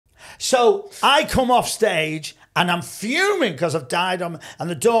So I come off stage and I'm fuming because I've died on, and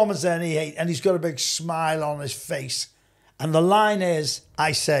the doorman's there and he's got a big smile on his face. And the line is,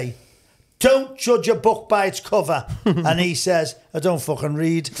 I say, don't judge a book by its cover. And he says, I don't fucking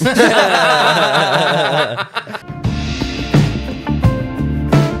read.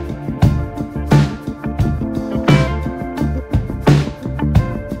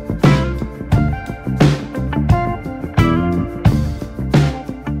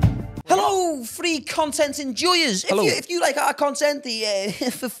 Free content enjoyers. If you like our content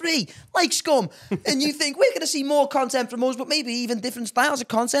for free, like scum, and you think we're going to see more content from us, but maybe even different styles of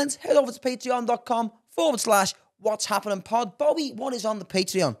content, head over to patreon.com/What's Happening Pod. Bobby, what is on the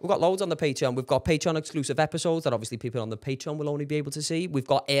Patreon? We've got loads on the Patreon. We've got Patreon exclusive episodes that obviously people on the Patreon will only be able to see. We've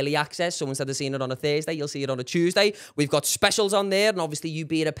got early access, so instead of seeing it on a Thursday, you'll see it on a Tuesday. We've got specials on there, and obviously you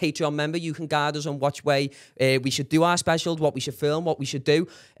being a Patreon member, you can guide us on which way we should do our specials, what we should film, what we should do.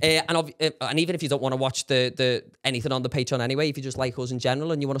 And even if you don't want to watch the anything on the Patreon anyway, if you just like us in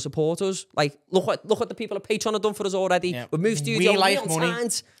general and you want to support us, like look what the people at Patreon have done for us already. Yeah. We've moved studio. We like money.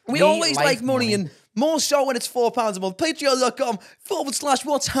 We always like money, and more so when it's £4 a month.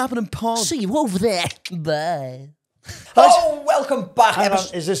 Patreon.com/What's Happening Pod. See you over there. Bye. Oh, welcome back.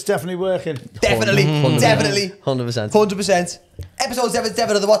 Is this definitely working? Definitely. 100%. 100%. Episode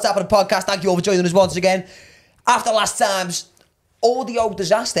 7 of the What's Happening podcast. Thank you all for joining us once again. After last time's audio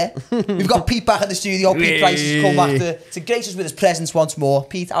disaster, we've got Pete back in the studio. Pete Price has come back to grace us with his presence once more.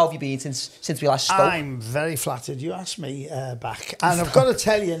 Pete, how have you been since we last spoke? I'm very flattered you asked me back. And I've got to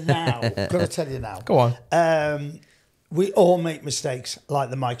tell you now. Go on. We all make mistakes, like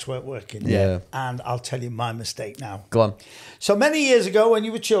the mics weren't working. Yeah. And I'll tell you my mistake now. Go on. So many years ago, when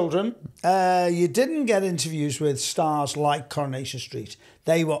you were children, you didn't get interviews with stars like Coronation Street.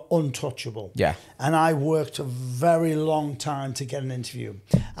 They were untouchable. Yeah. And I worked a very long time to get an interview.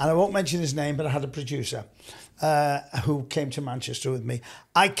 And I won't mention his name, but I had a producer who came to Manchester with me.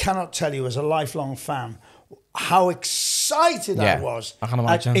 I cannot tell you, as a lifelong fan, how excited I was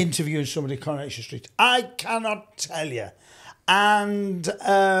at interviewing somebody at Coronation Street. I cannot tell you. And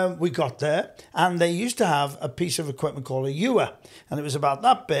we got there, and they used to have a piece of equipment called a ewer, and it was about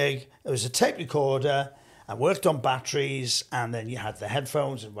that big. It was a tape recorder. I worked on batteries, and then you had the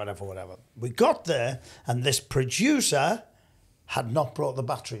headphones and whatever. We got there, and this producer had not brought the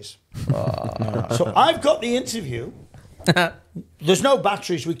batteries. So I've got the interview. There's no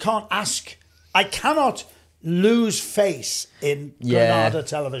batteries. We can't ask. I cannot lose face in Granada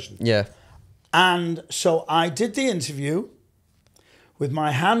television. Yeah. And so I did the interview with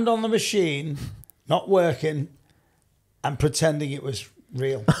my hand on the machine, not working, and pretending it was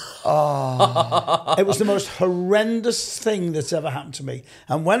real. It was the most horrendous thing that's ever happened to me.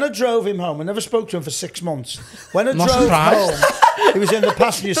 And when I drove him home, I never spoke to him for 6 months. When I drove home, he was in the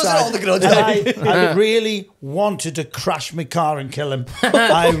passenger side. And I really wanted to crash my car and kill him.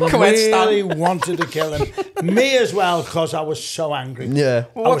 I really wanted to kill him. Me as well, because I was so angry. Yeah.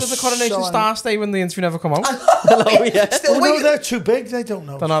 Well, what did the Coronation Star say when the interview never come out? No, they're too big. They don't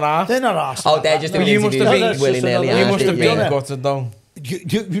know. They're not asked. They're not asked. Oh, they're just you must have been willy-nilly. You must have been gutted though.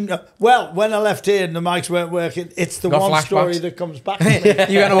 You know, well, when I left here and the mics weren't working, it's the one story that comes back to me.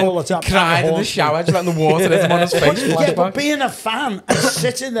 You went all the time. Cried in the shower, just letting the water hit him on his face. Yeah, but being a fan and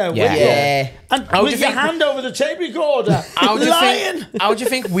sitting there with you, and with your hand over the tape recorder, lying. How do you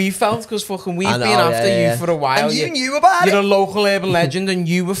think we felt? Because fucking we've been after you for a while. And you knew about it. You're a local urban legend, and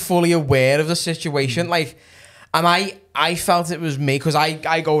you were fully aware of the situation. Like, and I felt it was me because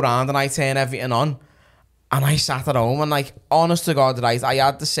I go around and I turn everything on. And I sat at home and, like, honest to God, right, I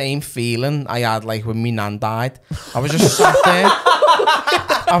had the same feeling I had, like, when me nan died. I was just sat there.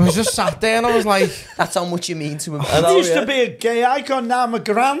 And I was like... That's how much you mean to him. I used to be a gay icon, now I'm a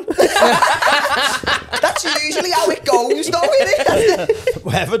gran. That's usually how it goes, though, isn't it?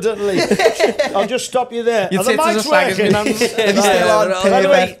 Well, evidently. I'll just stop you there. Your Are the tits mics are as working? He's still on. By the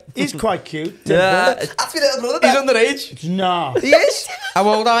way, he's quite cute. Yeah. That's my little brother. He's underage. No. He is? How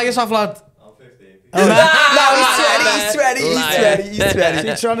old are you, soft lad? No, he's 20. He's 20. Is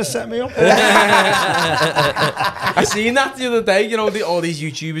he trying to set me up? I seen that the other day. You know, all these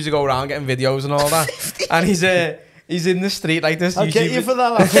YouTubers who go around getting videos and all that. And he's in the street like this. I'll get you for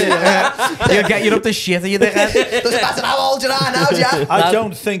that. He'll get you up to shit, you dickhead. Doesn't matter how old you are now, Jack. I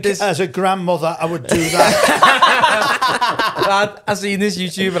don't think as a grandmother I would do that. I seen this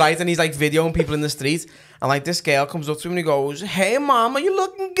YouTuber, right, and he's like videoing people in the street, and like this girl comes up to him and he goes, "Hey mom, are you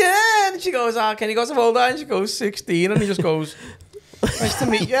looking good?" And she goes, "Ah, can you go some older?" And she goes, 16, and he just goes, "Nice to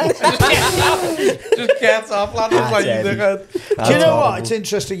meet you." Just gets off, lad. Like, do you know what? It's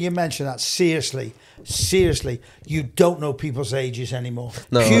interesting you mention that. Seriously, seriously, you don't know people's ages anymore.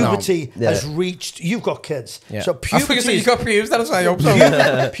 No. Puberty has reached. You've got kids, so puberty. You got pubes. That's why I hope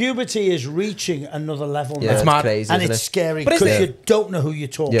so. Puberty is reaching another level now. It's mad. Crazy, and it's scary because you don't know who you're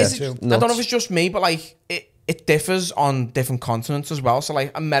talking to. I don't know if it's just me, but like it differs on different continents as well. So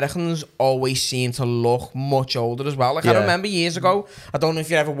like Americans always seem to look much older as well. Like I remember years ago, I don't know if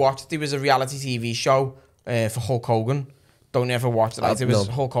you ever watched, there was a reality TV show for Hulk Hogan. Don't you ever watch it? Like it was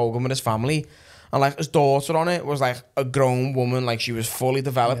Hulk Hogan with his family. And like his daughter on it was like a grown woman, like she was fully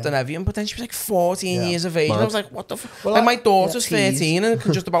developed and everything, but then she was like 14 years of age. And I was like, what the fuck? Well, like my daughter's 13 and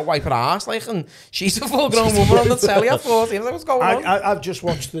can just about wipe her ass, like, and she's a full grown woman on the telly at 14. I was like, what's going on? I've just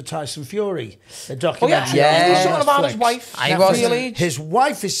watched the Tyson Fury documentary. He's talking about his wife. His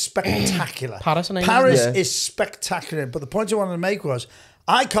wife is spectacular. Paris is spectacular. But the point I wanted to make was,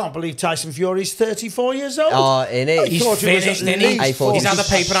 I can't believe Tyson Fury's 34 years old. Oh, innit? He's finished, isn't he? He's had the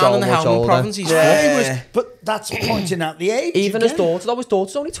paper round in the Helmand province. He's but that's pointing out the age. Even his daughter, though, his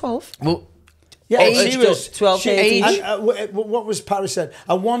daughter's only 12. Well, she was 12, 13. What was Paris said?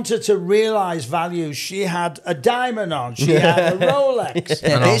 I wanted to realise values. She had a diamond on. She had a Rolex.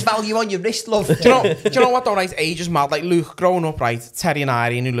 There's value on your wrist, love. Do you know what though, right? Age is mad. Like Luke, growing up, right? Terry and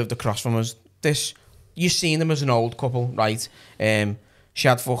Irene, who lived across from us, you've seen them as an old couple, right? She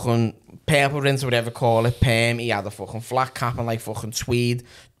had fucking purple rinse or whatever call it, perm. He had a fucking flat cap and like fucking tweed,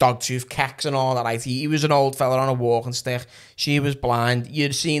 dogtooth kecks and all that. Right? He was an old fella on a walking stick. She was blind.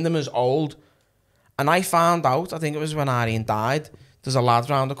 You'd seen them as old. And I found out, I think it was when Irene died, there's a lad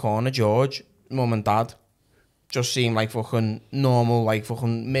round the corner, George, mum and dad, just seemed like fucking normal, like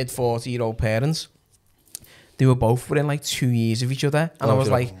fucking mid-40-year-old parents. They were both within like 2 years of each other. And I was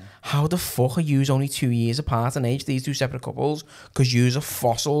like, how the fuck are yous only 2 years apart in age, these two separate couples? Because yous are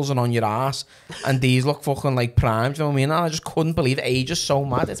fossils and on your ass. And these look fucking like primed, you know what I mean? And I just couldn't believe it. Age is so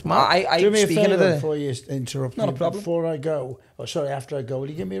mad. It's mad. Do me a favour before you interrupt me. Not a problem. Before I go, after I go, will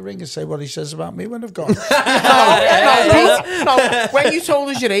you give me a ring and say what he says about me when I've gone? No, when you told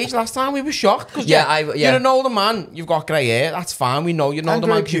us your age last time, we were shocked. Because you're an older man, you've got grey hair, that's fine. We know you're an older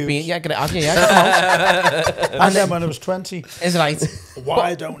man. And then when I was 20. Is right.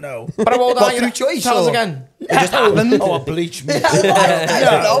 Why, I don't know. But how old are you? Through choice, Tell us or- again. It just happened. Oh, I bleached me.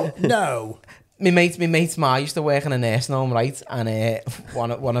 No. My mate's ma used to work in a nursing home, right? And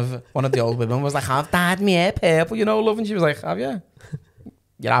one of the old women was like, I've dyed my hair purple, you know, love. And she was like, have you?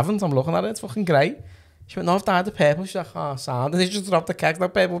 You haven't? I'm looking at it, it's fucking grey. She went, no, I've dyed the purple. She's like, oh, sound. And they just dropped the kegs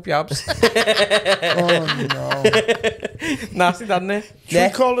like purple pubs. Oh, no. Nasty, doesn't it? Should we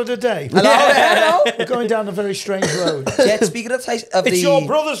call it a day? Hello. We're going down a very strange road. Yeah, speaking of It's your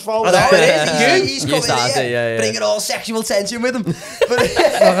brother's fault. I know it is. He's coming started, here, bringing all sexual tension with him.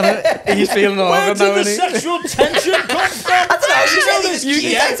 He's feeling all Where good did now, the isn't he? sexual tension come from? I don't know. He said he was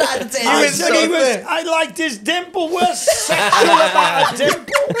cute outside the tent. I said I liked his dimple. We're sexual about a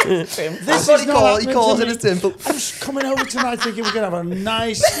dimple. This is not he calls it his dimple. I was coming over tonight thinking we're going to have a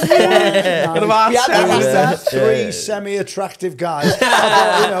nice three semi-attractive guys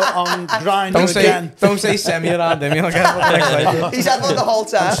on Grindr again. Don't say semi around him. You'll get He's had one the whole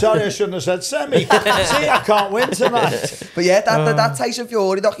time. I'm sorry, I shouldn't have said semi. See, I can't win tonight. But yeah, that Tyson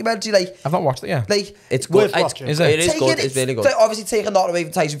Fury documentary, like, I've not watched it yet. like It's Worth good. watching. Is it? It is good. It's really good. Obviously, taking a lot away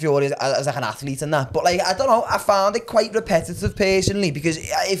from Tyson Fury as like an athlete and that, but like, I don't know, I found it quite repetitive personally, because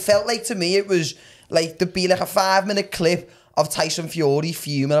it felt like, to me, it was like there'd be like a 5-minute clip of Tyson Fury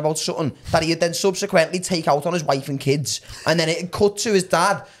fuming about something that he'd then subsequently take out on his wife and kids, and then it cut to his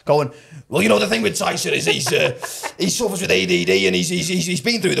dad going, well, you know, the thing with Tyson is he suffers with ADD, and he's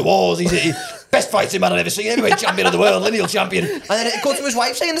been through the wars, he's best fighting man I've ever seen, anyway, champion of the world, lineal champion. And then it cut to his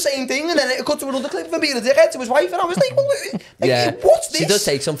wife saying the same thing, and then it cut to another clip of him being a dickhead to his wife, and I was like, well, what's this? She does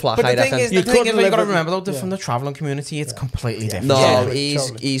take some flack, But I the thing reckon. is, what you got to remember though, from the travelling community, it's completely different. No,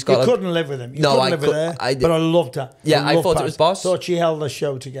 Totally. he's got. You couldn't live with him. You No, couldn't I live with her. But I loved her. Yeah, I loved thought it Pat. was boss. Thought she held the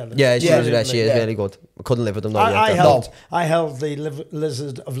show together. Yeah, she is yeah. really good. I couldn't live with them though. I held the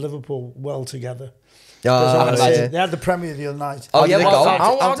Lizard of Liverpool well together. They had the premiere the other night. Oh, yeah,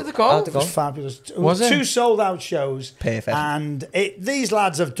 How did it go? It was fabulous. Was it? 2 sold-out shows. Perfect. And these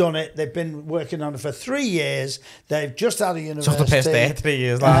lads have done it. They've been working on it for 3 years. They've just out of university. Took the piss there 3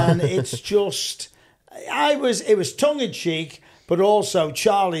 years. Like. And it's just... It was tongue-in-cheek, but also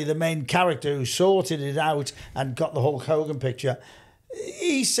Charlie, the main character who sorted it out and got the Hulk Hogan picture,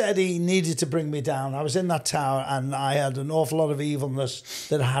 he said he needed to bring me down. I was in that tower and I had an awful lot of evilness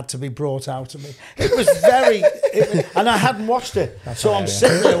that had to be brought out of me. It was very... And I hadn't watched it, so I'm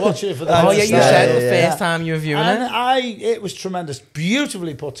sitting there watching it for the Oh first yeah, you time. said the first time you were viewing And it. it was tremendous,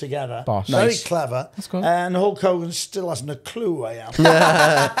 beautifully put together, Boss. very Nice. clever. That's good. And Hulk Hogan still hasn't a clue who I am.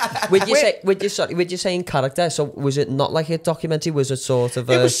 Would you say in character? So was it not like a documentary? Was it sort of?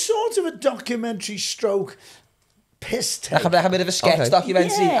 It was sort of a documentary stroke piss take. Like a bit of a sketch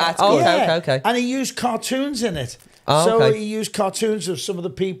documentary. Yeah. That's good. Okay. And he used cartoons in it. Oh, So okay. he used cartoons of some of the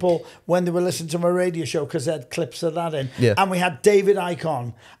people when they were listening to my radio show because they had clips of that in. Yeah. And we had David Icke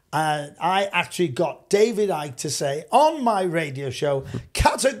on. And I actually got David Icke to say on my radio show,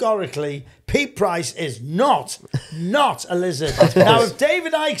 categorically, Pete Price is not a lizard. Now, if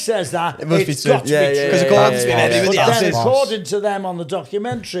David Icke says that, It must be it's true. got to Yeah, be yeah, true. Because according to me, But anybody then, else. according to them on the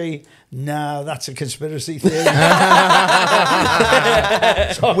documentary, no, that's a conspiracy theory. So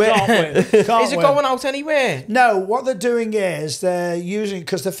I can't Is it win. going out anywhere? No, what they're doing is they're using,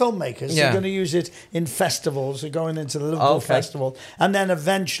 because they're filmmakers, Yeah. they're going to use it in festivals. They're going into the Liverpool Okay. Festival, and then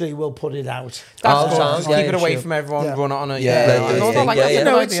eventually we'll put it out. That's Oh, good. sounds- Just yeah, keep it away sure. from everyone. Yeah. Run it on it. Yeah, Yeah, yeah, I don't yeah, like yeah, that. yeah.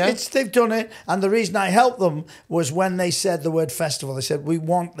 No, Good idea. they've done it, and the reason I helped them was when they said the word festival. They said we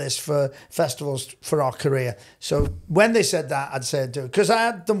want this for festivals for our career. So when they said that, I'd say I'd do it because I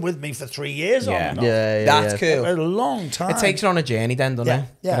had them with me for 3 years. On Yeah. and on. That's cool. A long time. It takes you on a journey then, doesn't Yeah, it?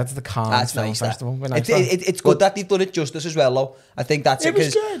 yeah. That's the Cannes That's Film nice. That. Festival. Very nice. It's good that they've done it justice as well, though. I think that's it. It was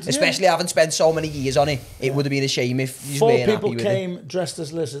Because good, yeah. especially having spent so many years on it, it would have been a shame if you 4 weren't happy people with it. came dressed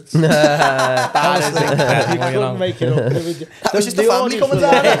as lizards. That is You incredible, you know. couldn't make it up. That was just the family audience coming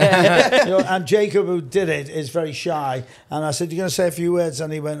was down. there. You know, and Jacob, who did it, is very shy. And I said, "You're going to say a few words?"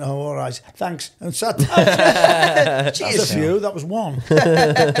 And he went, "Oh, all right, thanks." And sat down. That's a few. That was one.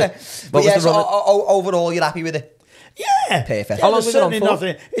 But yeah, so overall, you're happy with it? Yeah, Perfect. Yeah, How long there's was it on certainly for?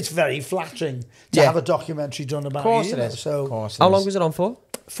 nothing. It's very flattering to Yeah. have a documentary done about Of course you. it is. So Of course it How is. long was it on for?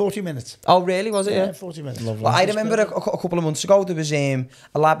 40 minutes. Oh, really? Was it? Yeah, Yeah. 40 minutes. Well, I remember a couple of months ago, there was a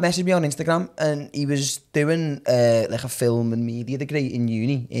lad messaged me on Instagram, and he was doing like a film and media degree in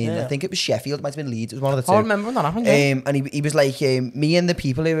uni. I think it was Sheffield, it might have been Leeds, it was one of the two. I remember when that happened, yeah. And he was like, me and the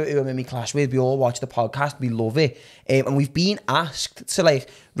people who I'm in my class with, we all watch the podcast, we love it. And we've been asked to like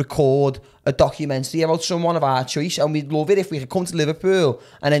record a documentary about someone of our choice, and we'd love it if we could come to Liverpool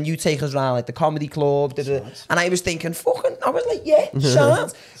and then you take us around like the comedy club. And I was thinking, I was like, yeah,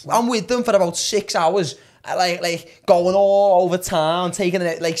 sounds. I'm with them for about 6 hours. Like going all over town, taking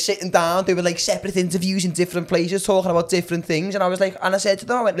it, like sitting down, doing like separate interviews in different places, talking about different things. And I was like, and I said to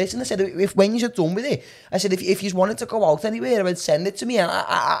them, I went, listen, I said, if when you're done with it, I said, if you wanted to go out anywhere, I would send it to me, and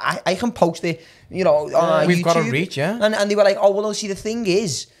I can post it, you know, on We've YouTube. got to reach, yeah. And they were like, oh, well, see, the thing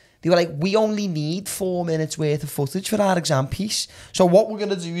is, they were like, we only need 4 minutes worth of footage for our exam piece. So what we're going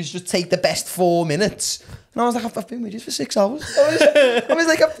to do is just take the best 4 minutes. And I was like, I've been with you for 6 hours. I was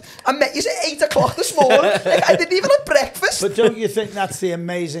like, I met you at 8 o'clock this morning. Like, I didn't even have breakfast. But don't you think that's the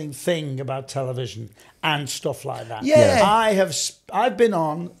amazing thing about television and stuff like that? Yeah. I've been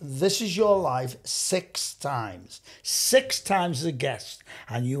on This Is Your Life 6 times. 6 times as a guest.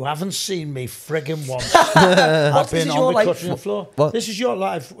 And you haven't seen me frigging once. I've This been Is on Your the Life? cutting floor. What? This Is Your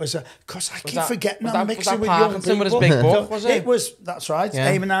Life was because I keep that- forgetting was I'm that- mixing was with that young Parkinson people. with his big book, was it? It was, that's right.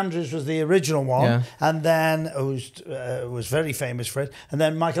 Yeah. Eamon Andrews was the original one. Yeah. And then was very famous for it. And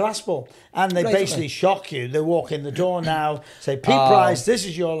then Michael Aspel. And they Right, basically shock you. They walk in the door now, say, Pete Price, This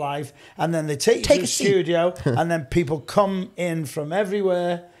Is Your Life. And then they take you Take to a the seat. studio. And then people come in from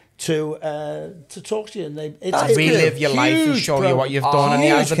everywhere to talk to you. And it's Relive your life and huge show you what you've done. And he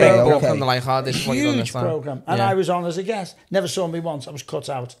has a huge big program. book and they're like, oh, this is what you've done this Huge time. program. And Yeah. I was on as a guest. Never saw me once. I was cut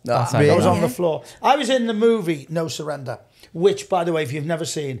out. That's I was really? on the floor. I was in the movie No Surrender, which, by the way, if you've never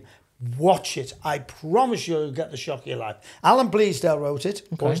seen, watch it. I promise you'll get the shock of your life. Alan Bleasdale wrote it,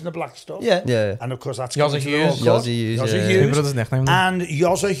 Boys in the Black Stuff. Yeah. Yeah. And of course, that's Yozza coming to the Hughes. Royal Court. Yozza Hughes, Yozza yeah. Hughes. His brother's nickname. And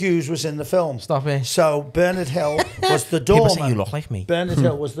Yozza Hughes was in the film. Stop it. So Bernard Hill was the People doorman. say you look like me. Bernard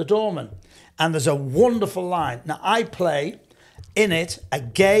Hill was the doorman. And there's a wonderful line. Now, I play in it a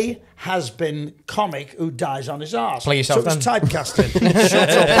gay has-been comic who dies on his arse. Play yourself so it was typecasting. Shut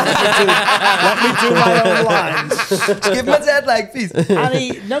up. Let me do my own lines. Just give him a dead leg, please. And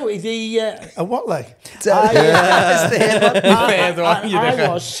a what leg? I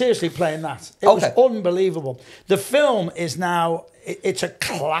was seriously playing that. It was unbelievable. The film is now, it's a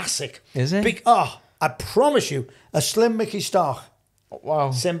classic. Is it? I promise you, a Slim Mickey Stark.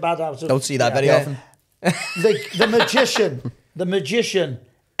 Wow. Sinbad out of... Don't see that very often. The magician,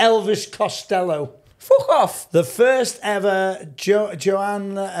 Elvis Costello. Fuck off. The first ever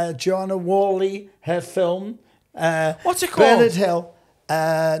Joanna Worley, her film. What's it called? Bernard Hill,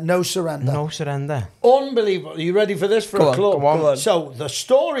 No Surrender. No Surrender. Unbelievable. Are you ready for this for a club? Go on. So the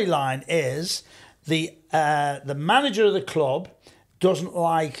storyline is the manager of the club doesn't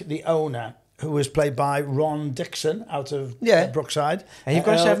like the owner, who was played by Ron Dixon out of Brookside. And you've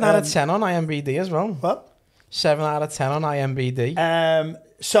got a 7 out of 10 on IMBD as well. What? 7 out of 10 on IMBD.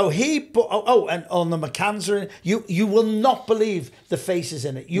 So he put, and on the McCanns are in. You will not believe the faces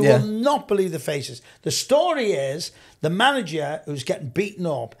in it. You will not believe the faces. The story is the manager who's getting beaten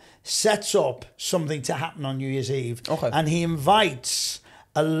up sets up something to happen on New Year's Eve, and he invites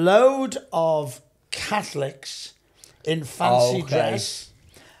a load of Catholics in fancy dress,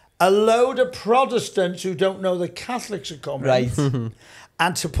 a load of Protestants who don't know the Catholics are coming,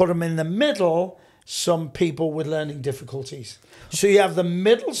 and to put them in the middle, some people with learning difficulties. So you have the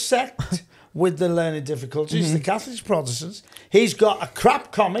middle sect with the learning difficulties, the Catholics, Protestants. He's got a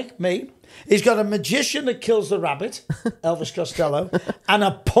crap comic, me. He's got a magician that kills the rabbit, Elvis Costello, and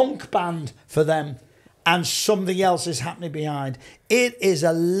a punk band for them. And something else is happening behind. It is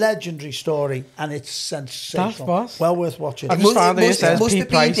a legendary story, and it's sensational. Well worth watching. It must have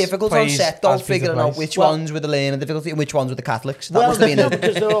been difficult on set, though, figuring out which ones were the learning difficulty and which ones were the Catholics. That must have been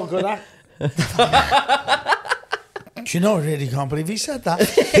because they're all good at. Do you know, I really can't believe he said that.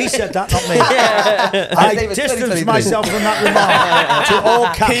 He said that, not me. I distance myself from that remark to all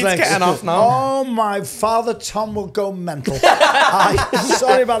Catholics. He's getting off now. Oh, my Father Tom will go mental.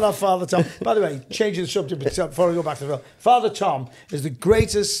 Sorry about that, Father Tom. By the way, changing the subject before I go back to the film. Father Tom is the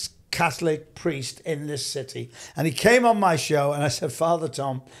greatest Catholic priest in this city. And he came on my show and I said, Father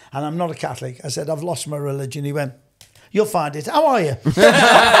Tom, and I'm not a Catholic. I said, I've lost my religion. He went, you'll find it. How are you? Nothing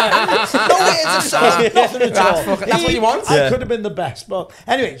at all. That's what you want? I could have been the best. But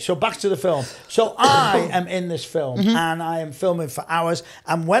anyway, so back to the film. So I am in this film and I am filming for hours.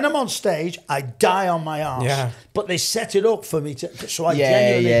 And when I'm on stage, I die on my arse. Yeah. But they set it up for me so I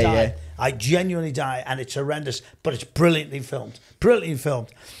genuinely die. Yeah. I genuinely die, and it's horrendous, but it's brilliantly filmed. Brilliantly filmed.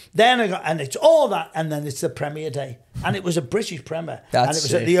 Then and it's all that, and then it's the premiere day. And it was a British premiere. And it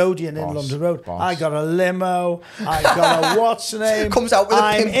was at the Odeon in London Road. I got a limo. I got a what's the name? Comes out with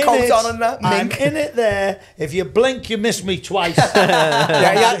a pimp coat on and that. I'm in it there. If you blink, you miss me twice. He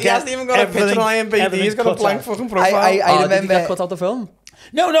hasn't even got a picture on IMDb. He's got a blank fucking profile. I remember. Did you get cut out the film?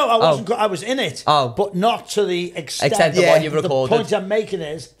 No, I wasn't. I was in it, but not to the extent of what you've recorded. The point I'm making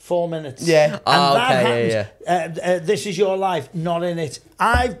is 4 minutes. Yeah, and that happens. This Is Your Life, not in it.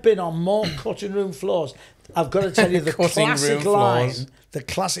 I've been on more cutting room floors. I've got to tell you the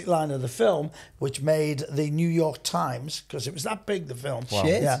classic line of the film, which made the New York Times, because it was that big, the film. Wow.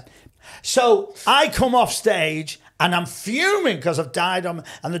 Shit. Yeah. So I come off stage and I'm fuming because I've died on,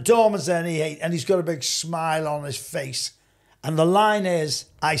 and the doorman's there and he's got a big smile on his face. And the line is,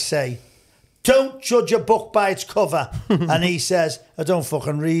 I say, don't judge a book by its cover. And he says, I don't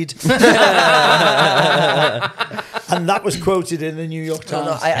fucking read. And that was quoted in the New York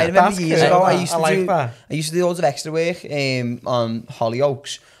Times. I remember years ago, I used to do loads of extra work on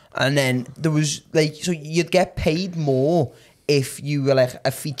Hollyoaks. And then there was, like, so you'd get paid more if you were like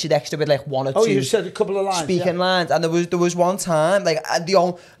a featured extra with like one or two. You said a couple of lines, speaking lines, and there was one time like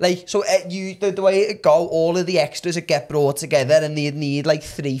the way it go, all of the extras would get brought together, and they'd need like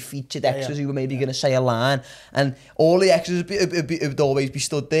 3 featured extras who were maybe going to say a line, and all the extras would always be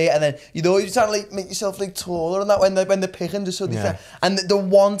stood there, and then you'd always try to like make yourself like taller and that when they're picking just so they and the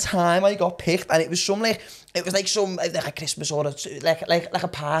one time I got picked, and it was some like. It was like some like a Christmas or like a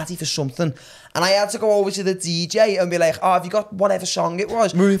party for something, and I had to go over to the DJ and be like, "Oh, have you got whatever song it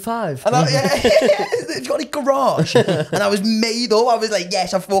was?" Maroon 5. And have you got any garage? And I was made up. I was like,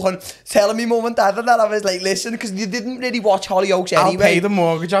 "Yes, I'm fucking telling me mum and dad and that." I was like, "Listen," because you didn't really watch Hollyoaks anyway. I'll pay the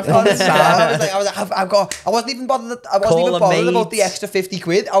mortgage off. I wasn't even bothered. I wasn't even bothered about the extra 50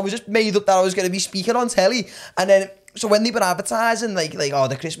 quid. I was just made up that I was going to be speaking on telly, and then so when they were advertising like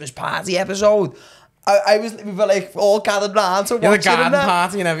the Christmas party episode. We were like all gathered round to watch it. The garden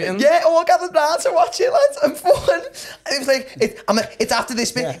party and everything. Yeah, all gathered round to watch it, lads, and fun. And it was like, it's after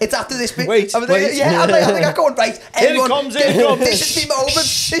this bit, it's after this bit. Wait. I think I'm going, right, everyone, here it comes. This is the moment.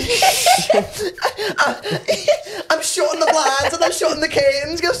 I'm shutting the blinds and I'm shutting the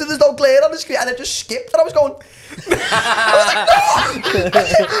curtains because there's no glare on the screen, and I just skipped and I was going, I was like, no!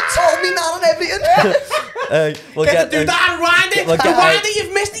 Told me that and everything. Get to do that and wind it. Wind it,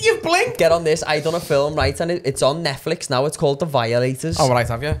 you've missed it, you've blinked. Get on this. I done a film, right, and it's on Netflix now. It's called The Violators. Oh, right,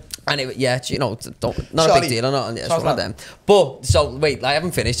 have you? And it, you know, not a big deal or not. It's one of them. But so wait, I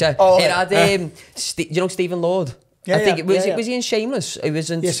haven't finished yet. Oh, it had you know Stephen Lord. Yeah, I think it was. Was he in Shameless? It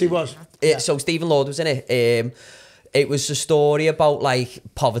was in. Yes, he was. So Stephen Lord was in it. It was a story about like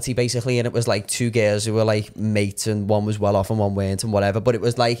poverty basically, and it was like 2 girls who were like mates, and one was well off and one weren't, and whatever. But it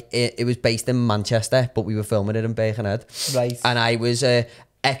was like it was based in Manchester, but we were filming it in Birkenhead. Right. And I was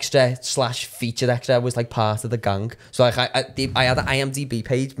extra / featured extra was like part of the gang. So like I had an IMDb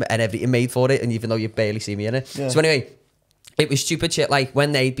page and everything made for it, and even though you barely see me in it. So anyway, it was stupid shit. Like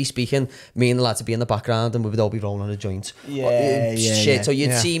when they'd be speaking, me and the lads would be in the background and we would all be rolling a joint. Shit. So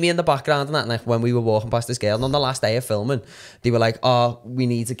you'd see me in the background and that. And like when we were walking past this girl, and on the last day of filming, they were like, "Oh, we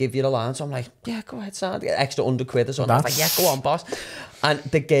need to give you the line." So I'm like, "Yeah, go ahead, son. Get extra £100 or something." I was like, "Yeah, go on, boss." And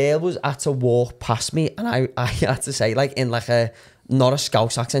the girl had to walk past me, and I had to say like in like a not a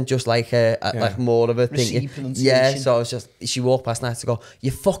Scouse accent, just like like more of a thing. Yeah, so I was just, she walked past and I had to go,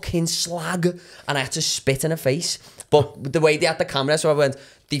 "You fucking slag," and I had to spit in her face. But the way they had the camera, so I went,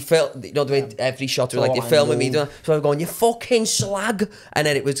 they film, you know, the way every shot was like, they filming me doing, so I'm going, "You fucking slag," and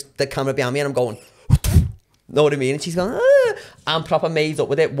then it was the camera behind me and I'm going, know what I mean? And she's going, "Ah." I'm proper made up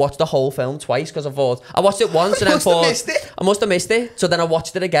with it. Watched the whole film twice because I thought, I watched it once and then thought, I must have missed it. So then I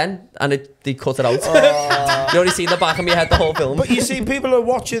watched it again and they cut it out. You only see the back of my head the whole film. But you see, people who are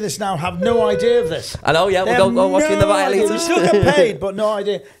watching this now have no idea of this. I know, yeah, we'll go watching the Violators. We still get paid, but no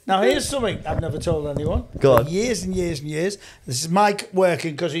idea. Now, here's something I've never told anyone. Go on. Years and years and years. This is Mike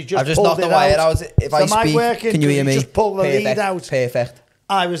working because he just I've just pulled knocked the it wire out. out. If I Mike speak, working, can you hear me? Just pull the lead out. Perfect.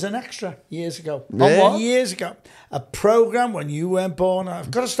 I was an extra years ago. Yeah. On what? Years ago. A programme when you weren't born. I've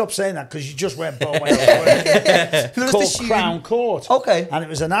got to stop saying that because you just weren't born when I was working. Called Crown Court. Okay. And it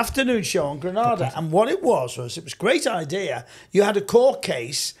was an afternoon show on Granada. Okay. And what it was it was a great idea. You had a court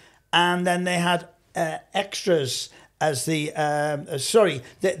case and then they had extras as the...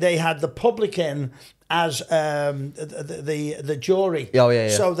 they had the public in as the jury. Oh, yeah.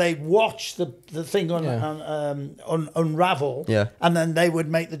 So they'd watch the thing unravel, and then they would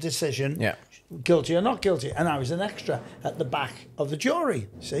make the decision, guilty or not guilty. And I was an extra at the back of the jury.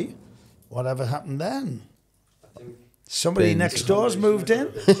 See? Whatever happened then? Somebody next door's moved in.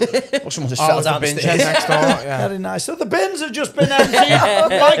 Or someone just fell down the stairs. Next door, yeah. Very nice. So the bins have just been empty.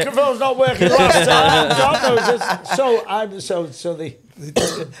 The microphone's not working last time. God knows. So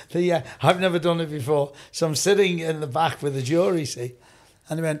I've never done it before. So I'm sitting in the back with the jury, see,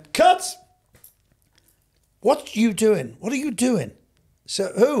 and he went, "Cut! What are you doing? What are you doing?"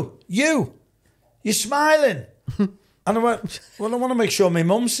 So who? You? You're smiling. And I went, "Well, I want to make sure my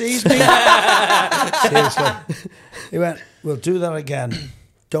mum sees me." Seriously. He went, "We'll do that again.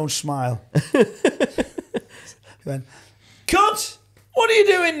 Don't smile." He went, "Cut! What are you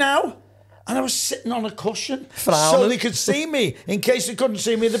doing now?" And I was sitting on a cushion so they could see me in case they couldn't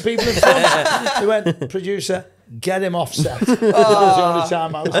see me, the people in front. He went, "Producer, get him off set." That was the only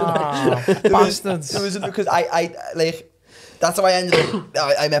time I was Bastards. It was because I like... That's how I ended up.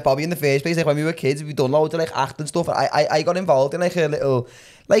 I met Bobby in the first place. Like when we were kids, we'd done loads of like acting stuff. I got involved in like a little,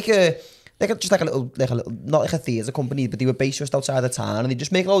 not like a theatre company, but they were based just outside the town, and they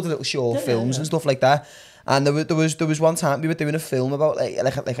just make loads of little short films and stuff like that. And there was one time we were doing a film about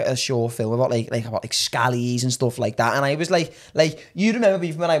like a short film about like scallies and stuff like that. And I was like you remember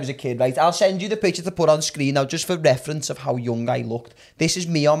me from when I was a kid, right? I'll send you the picture to put on screen now, just for reference of how young I looked. This is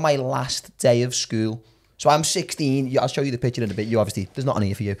me on my last day of school. So I'm 16. I'll show you the picture in a bit. You obviously, there's nothing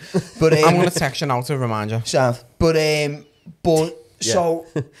here for you. But I'm going to text you now to remind you. So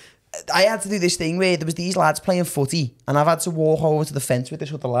I had to do this thing where there was these lads playing footy, and I've had to walk over to the fence with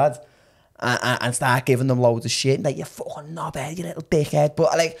this other lad and start giving them loads of shit. Like, "You fucking knobhead, you little dickhead."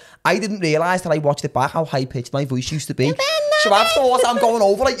 But like, I didn't realise till I watched it back how high pitched my voice used to be. So I've thought I'm going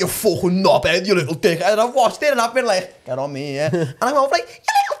over like, "You fucking knobhead, you little dickhead." And I've watched it and I've been like, "Get on me, yeah." And I'm over like, "You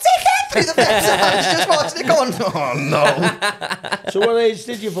little dickhead." Through the fence, and I was just watching it going, "Oh no." So what age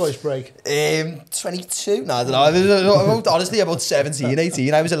did your voice break? 22? No, I don't know. Honestly, about 17,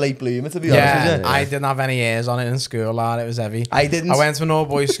 18. I was a late bloomer, to be honest with you. I didn't have any ears on it in school, lad. It was heavy. I didn't. I went to an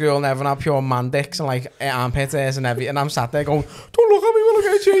all-boys school and everyone had pure man dicks and like armpit hairs and everything. And I'm sat there going, "Don't look at me when I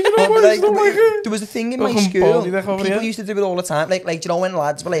get changing my voice, don't like it." There was a thing in my school. People used to do it all the time. Like, do you know when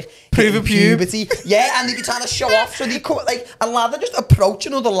lads were like, prove a puberty? Yeah, and they'd be trying to show off. So they come, like, a lad would just approach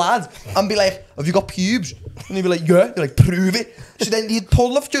another lad and be like, "Have you got pubes?" And he'd be like, "Yeah." They're like, "Prove it." So then they'd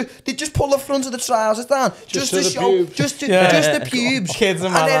just pull the front of the trousers down just to show, just the pubes. Kids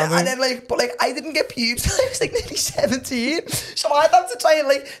and then like, but like, I didn't get pubes. I was like nearly 17, so I'd have to try and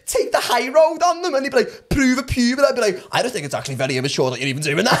like take the high road on them, and they'd be like, "Prove a pube," and I'd be like, "I don't think it's actually very immature that you're even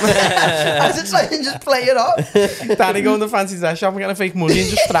doing that." I had to try and just play it off. Danny going to the fancy dress shop and getting a fake money and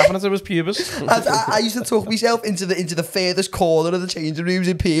just strapping it to his pubes. I used to tuck myself into the furthest corner of the changing rooms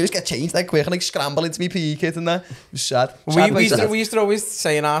in Piers, get changed that quick, and like scramble into my PE kit and that. It was sad. We used to always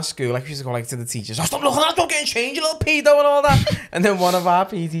say in our school, like, we used to go like to the teachers, "Oh, stop looking at that, don't get changed, you little pedo," and all that. And then one of our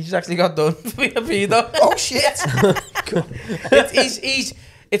PE teachers actually got done for being a pedo. Oh shit.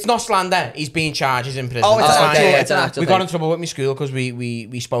 It's not slander. He's being charged. He's in prison. Oh, it's That's an fine. actual- it's an actual We got thing. in trouble with my school because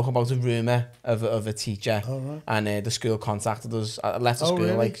we spoke about a rumour of a teacher. And the school contacted us. I left the school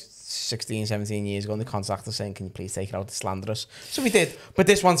really? like 16, 17 years ago, and they contacted us saying, can you please take it out to slander us? So we did. But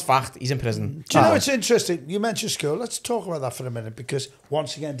this one's fact. He's in prison. Do you know, it's interesting. You mentioned school. Let's talk about that for a minute, because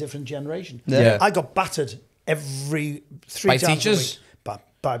once again, different generation. Yeah. I got battered every 3 By times teachers? a week.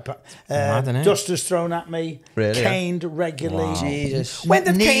 By mad, innit? dusters thrown at me, Really? caned regularly. Wow. Jesus. When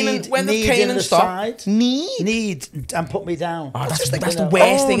did Knee Kanan in the stop? side. Need and put me down. Oh, that's You the know.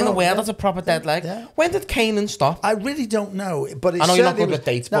 worst Oh, thing in the no, world. yeah. That's a proper dead leg. Yeah. When did Kanan stop? I really don't know, but it I know you're not certainly good with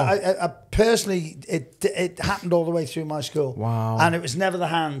dates, No, but- I personally, it happened all the way through my school. Wow. And it was never the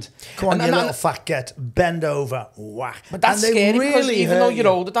hand. Come on, And- you and- little fat get, bend over, whack. But that's and they scary because really even though hurt you're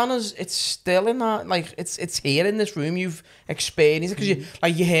you. older than us, it's still in that, like, it's here in this room. You've experienced it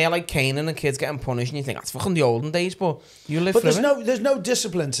because you hear like Kanan and kids getting punished and you think that's fucking the olden days, but you live But through there's it. no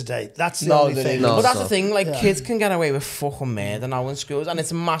discipline today. That's the No, only there thing. is. No, But that's it's the thing, like, Yeah. kids can get away with fucking murder now in schools, and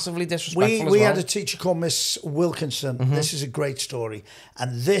it's massively disrespectful We as well. had a teacher called Miss Wilkinson. This is a great story.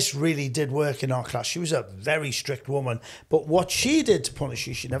 And this really did work in our class. She was a very strict woman. But what she did to punish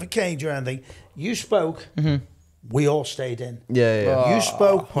you, she never caned you or anything. You spoke, we all stayed in. Yeah. You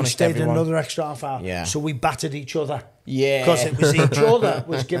spoke, we punished stayed everyone. another extra half hour. Yeah. So we battered each other. Yeah. Because it was each other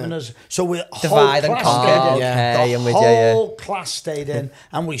was giving us. So we Divide and whole class conquer. stayed in. Yeah. Okay, The I'm with you, yeah. whole class stayed in.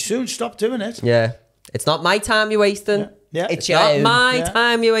 And we soon stopped doing it. Yeah. It's not my time you're wasting. Yeah. It's Not your my Yeah.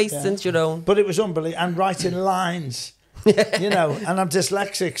 time you're wasting, Yeah. it's your own. But it was unbelievable. And writing lines. You know, and I'm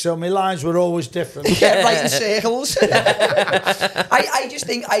dyslexic, so my lines were always different. Yeah, right in circles.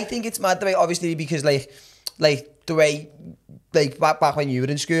 I think it's mad the way, obviously, because like the way, like back when you were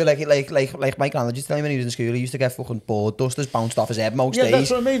in school, like my granddad used to tell me when he was in school, he used to get fucking board dusters bounced off his head most Yeah, days.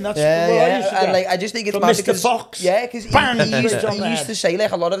 that's what I mean. That's yeah, what I yeah. used to And get. like I just think it's From mad Mr. because Fox. yeah, because Bang! he used Straight on the to head. say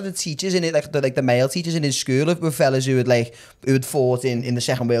like a lot of the teachers in it, like the male teachers in his school were fellas who had fought in the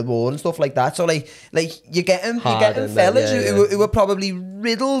Second World War and stuff like that. So like you're getting Hardened, fellas yeah, who were probably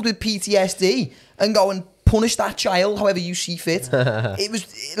riddled with PTSD and go and punish that child however you see fit. It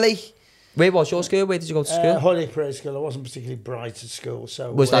was like. Where was your school? Where did you go to school? Holy Praise School. I wasn't particularly bright at school,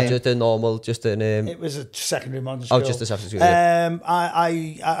 so Was that just a normal, just an... it was a secondary modern school. Oh, just a secondary school, yeah.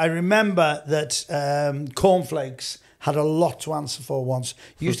 I remember that cornflakes had a lot to answer for once.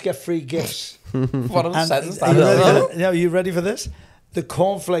 You used to get free gifts. What a sentence Are that you is. ready for, are you ready for this? The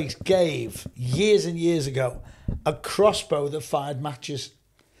cornflakes gave, years and years ago, a crossbow that fired matches.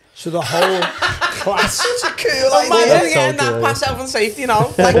 So the whole class... Such a cool Man, idea. That's getting so that good. past health and safety, you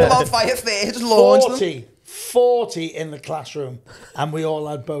know. Like them on fire first, just launch them. 40 in the classroom, and we all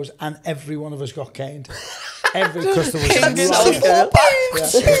had bows, and every one of us got caned. Because there was Caned a yourself.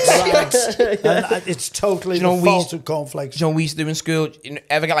 and it's totally You know, the we fault used- of cornflakes. You know, we used to do in school, you know,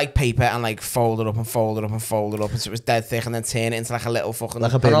 ever get like paper and like fold it up and fold it up and fold it up until it was dead thick and then turn it into like a little fucking...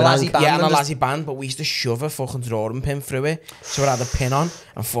 Like a And a boomerang. lassie band. Yeah, and a and lassie band, but we used to shove a fucking drawing pin through it so it had a pin on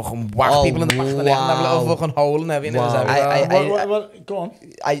and fucking whack Oh, people in the back of the neck and have a little wow. fucking hole and everything. It was Wow. everywhere. What, go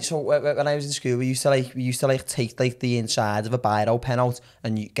on. So when I was in school, we used to take like the inside of a biro pen out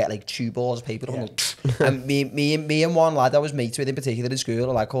and you get like 2 balls of paper. And me and one lad I was mates with in particular in school,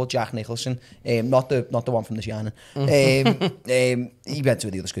 a lad called Jack Nicholson, not the one from The Shining. He went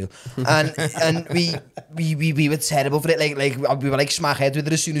to the other school, and we were terrible for it. Like we were like smack heads with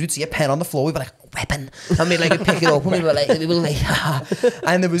it. As soon as we'd see a pen on the floor, we were like weapon, and we'd like pick it up and we were like and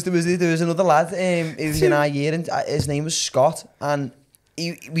there was another lad who was in our year and his name was Scott, and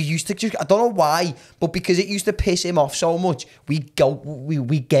we used to just, I don't know why, but because it used to piss him off so much, we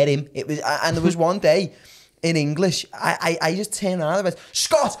get him. It was, and there was one day in English, I just turned around and went,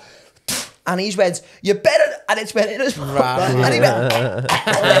 Scott, and he went, you better, and it's went in his mouth, and he went, and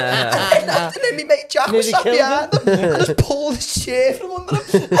then my mate Jack was sat behind him, and just pulled his chair from under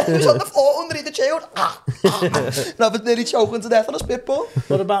him, and he was on the floor underneath the chair, and I was nearly choking to death on a spitball.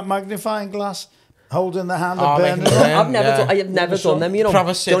 What about magnifying glass? Holding the hand Oh, and burning making it? burn. I have never done them, you know.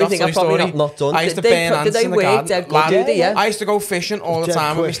 Proper The only thing I've probably not done. I used to Did they- burn ants did they in the work garden. dead good, Lad, do they, yeah? I used to go fishing all the Dead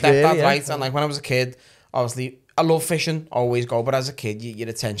time with my quick, stepdad, really, yeah. right? And like when I was a kid, obviously, I love fishing, always go, but as a kid, your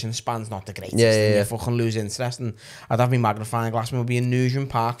attention span's not the greatest. Yeah, yeah, and yeah. you fucking lose interest. And I'd have my magnifying glass, and we'd be in Nugent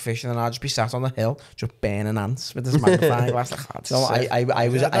Park fishing, and I'd just be sat on the hill, just burning ants with this magnifying glass. Like, oh, So I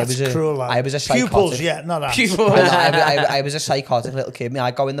was a psychotic. Pupils, yeah, not ants. I was a psychotic little kid.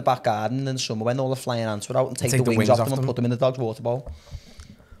 I'd go in the back garden in the summer when all the flying ants were out and take the wings off them and put them in the dog's water bowl.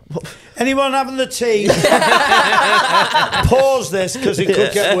 Anyone having the tea? Pause this because it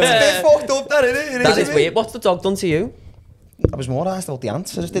could get It's a weird. bit fucked up, that, isn't it? That is weird. What's the dog done to you? I was more asked about the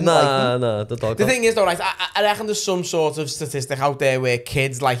ants. I just didn't like them. No, the dog. The thing is, though, right, I reckon there's some sort of statistic out there where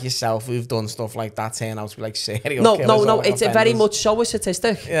kids like yourself who've done stuff like that turn out to be like serial killers. No, or it's a very much so a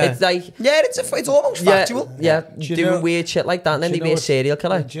statistic. Yeah. It's like... Yeah, it's almost factual. Yeah, doing weird shit like that, and then they'd be a serial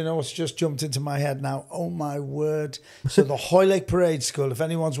killer. Do you know what's just jumped into my head now? Oh, my word. So the Hoylake Parade School, if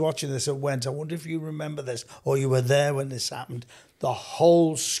anyone's watching this at Went, I wonder if you remember this, or you were there when this happened. The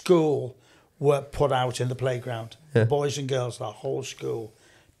whole school were put out in the playground. The boys and girls, the whole school,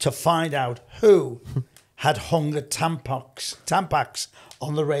 to find out who had hung a Tampax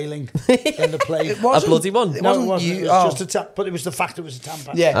on the railing in the play. A bloody one? No, it wasn't. It was just a but it was the fact it was a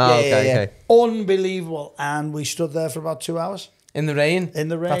Tampax. Yeah, Okay. Unbelievable. And we stood there for about 2 hours. In the rain? In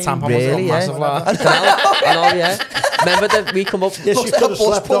the rain. That tampon Really, was massive, lad. I know, yeah. Remember that we come up... Yes, you could have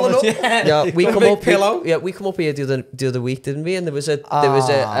slept on it. Yeah, we come big up. pillow. Yeah, we come up here the other week, didn't we? And there was a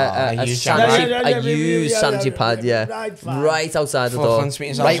used used sanitary pad, right outside the door.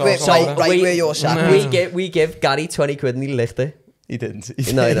 Right where you're sat. We give Gary 20 quid and he licked it. He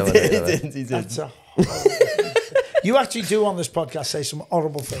didn't. No, he didn't. That's a you actually do on this podcast say some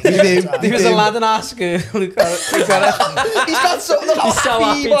horrible things. There was a lad in our school who got He's got something. He's so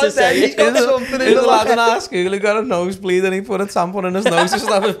happy to say He's got something in the lad in our school who got a nosebleed and he put a tampon in his nose to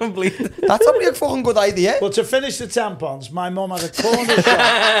stop it from bleeding. That's probably a fucking good idea. Well, to finish the tampons, my mum had a corner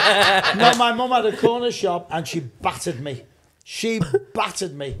shop. No, my mum had a corner shop and she battered me. She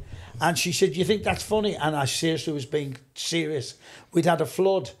battered me. And she said, "You think that's funny?" And I seriously was being serious. We'd had a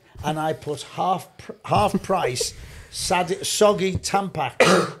flood and I put half price soggy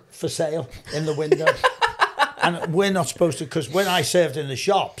Tampax for sale in the window. And we're not supposed to, because when I served in the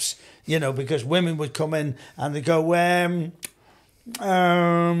shops, you know, because women would come in and they go,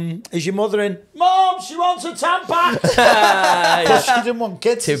 is your mother in? Mom, she wants a Tampax. Because she didn't want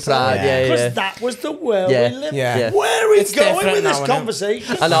kids. Too proud, yeah. Because that was the world we lived in. Where are we going with this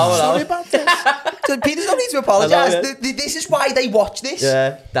conversation? I know. Sorry about this. So Peter's not need to apologise. This is why they watch this.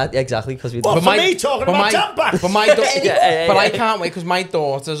 Yeah, that exactly, because we. Well, for me talking about Tampax. But I can't wait because my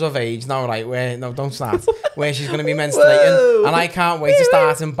daughter's of age now, right? Where don't start. Where she's going to be menstruating, and I can't wait to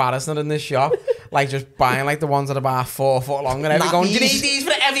start embarrassing her in the shop, like just buying like the ones that are about 4 foot long and everything. Going, do you need these for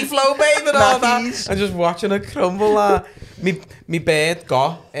the heavy flow, babe, and all that? And just watching her crumble. Me bird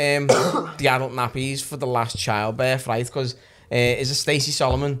got the adult nappies for the last childbirth, right? Because is a Stacey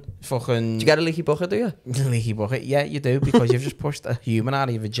Solomon fucking... Do you get a leaky bucket, do you? Leaky bucket, yeah, you do, because you've just pushed a human out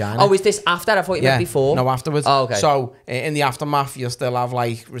of your vagina. Oh, is this after? I thought you meant before. No, afterwards. Oh, okay. So, in the aftermath, you'll still have,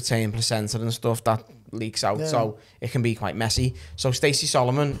 like, retained placenta and stuff that leaks out, so it can be quite messy. So, Stacey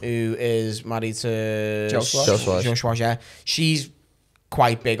Solomon, who is married to... Joe Swash, yeah. She's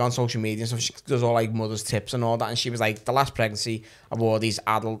quite big on social media and stuff. She does all like mother's tips and all that, and she was like, the last pregnancy I wore these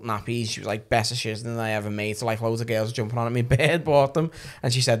adult nappies. She was like, best decision I ever made. So like loads of girls jumping on it. My bed bought them,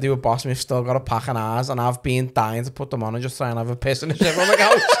 and she said they were boss. We've still got a pack of ours, and I've been dying to put them on and just try and have a piss and a shit on the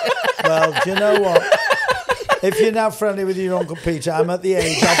couch. Well, do you know what? If you're now friendly with your Uncle Peter, I'm at the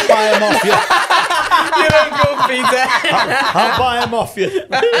age, I'll buy him off you. Your Uncle Peter. I'll buy him off you.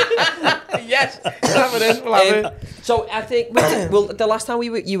 Yes, we'll so I think, well, the last time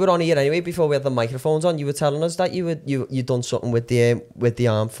you were on here anyway, before we had the microphones on, you were telling us that you'd done something with the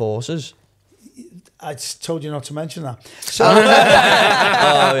armed forces. I told you not to mention that. So,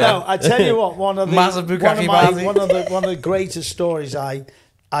 no, I tell you what, one of the greatest stories I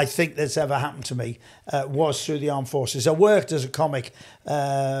think that's ever happened to me was through the armed forces. I worked as a comic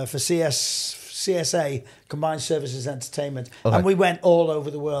for CSA, Combined Services Entertainment, and we went all over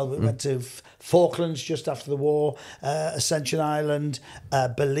the world. We went to Falklands just after the war, Ascension Island,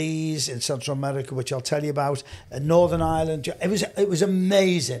 Belize in Central America, which I'll tell you about, Northern Ireland. It was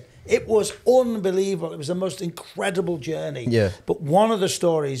amazing. It was unbelievable. It was the most incredible journey. Yeah. But one of the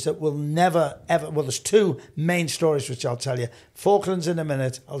stories that will never, ever... Well, there's two main stories which I'll tell you. Falklands in a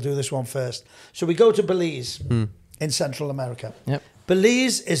minute. I'll do this one first. So we go to Belize in Central America. Yep.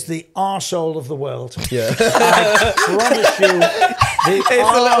 Belize is the arsehole of the world. Yeah. I promise you... It's a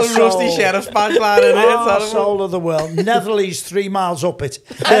little rusty sheriff's badge, lad, in it. Arsehole of the world. Netherlies 3 miles up it.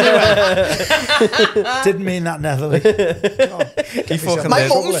 Anyway. Didn't mean that Netherly. My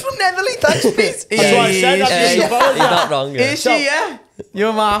mum's from Netherly, thanks, Pete. That's what I said. He's not wrong. Yeah. Is she, yeah?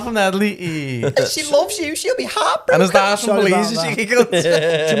 Your mum from Netherly. And she loves you. She'll be heartbroken. And his dad's from Belize, and she giggles.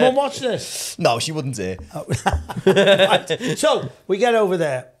 Did your mum watch this? No, she wouldn't say. Oh. Right. So, we get over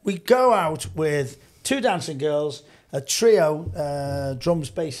there. We go out with 2 dancing girls, a trio, drums,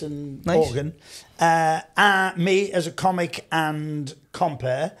 bass and organ, me as a comic and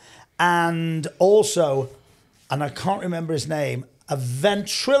compere, and also, and I can't remember his name, a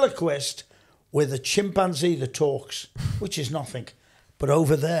ventriloquist with a chimpanzee that talks, which is nothing. But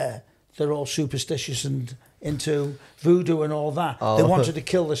over there, they're all superstitious and into voodoo and all that. They wanted to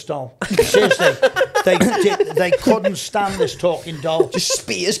kill this doll. Seriously, they couldn't stand this talking doll. Just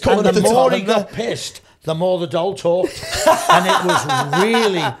spears coming and at the the more top he of got pissed, the more the doll talked. And it was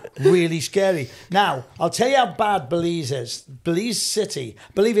really, really scary. Now, I'll tell you how bad Belize is. Belize City,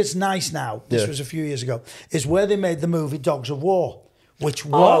 believe it's nice now, this was a few years ago, is where they made the movie Dogs of War, which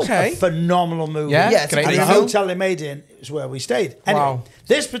was a phenomenal movie. Yeah, it's great and movie. the hotel they made in is where we stayed. Anyway,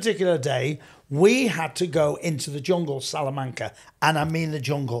 this particular day, we had to go into the jungle, Salamanca, and I mean the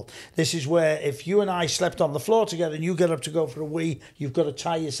jungle. This is where if you and I slept on the floor together and you get up to go for a wee, you've got to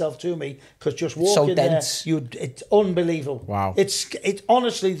tie yourself to me because just walking there, it's unbelievable. Wow. It's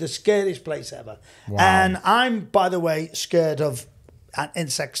honestly the scariest place ever. Wow. And I'm, by the way, scared of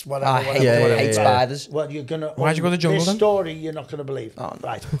insects, whatever. I hate spiders. Well, you're gonna. Why'd you go to the jungle This then? story you're not gonna believe. Oh, no.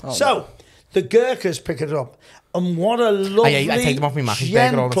 Right. So the Gurkhas pick it up, and what a lovely, I take them off my Mackey's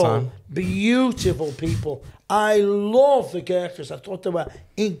burger all the gentle, time. beautiful people. I love the Gurkhas. I thought they were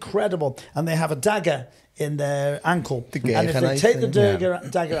incredible, and they have a dagger in their ankle. And if they take the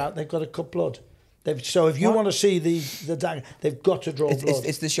dagger out, they've got to cut blood. So if you want to see the dagger, they've got to draw blood.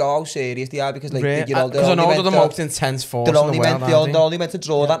 It's the show how serious they are because, like, you know, because I know they're the most intense force in the world. They're only meant to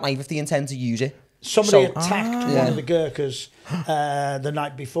draw that knife if they intend to use it. Somebody attacked one of the Gurkhas the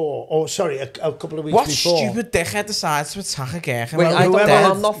night before, or sorry, a couple of weeks before. What stupid dickhead decides to attack a Gurkha? Wait, I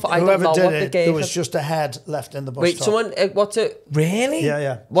don't know Whoever did what it, the Gurkha... there was just a head left in the bus. Wait, top. someone... what's a... Really?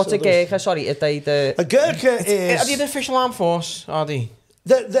 Yeah. What's So a Gurkha? Sorry, are they the... A Gurkha is... Are they the official armed force, are they?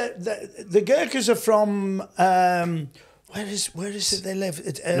 The Gurkhas are from... where is it they live?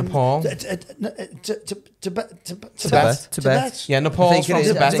 Nepal? Tibet. Yeah, Nepal's from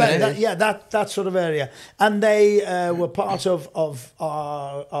Tibet. That sort of area. And they were part of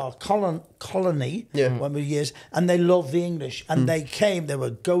our colony when we were years, and they loved the English. And they came, they were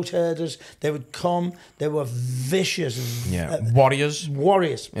goat herders, they would come, they were vicious. Warriors.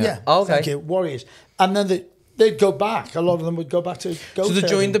 Yeah. Oh, okay. Thank you, warriors. And then they'd go back. A lot of them would go back to goat So they herding.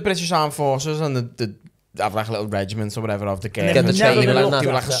 joined the British Armed Forces and the have like little regiments or whatever of the game. They've never been looked they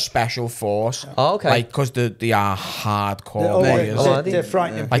were like after. a special force. Oh, okay. Like, because they are hardcore warriors. They're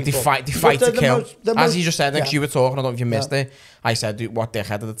frightening Like, they people. fight to kill. As you just said, like, yeah. you were talking, I don't know if you missed it. I said, dude, what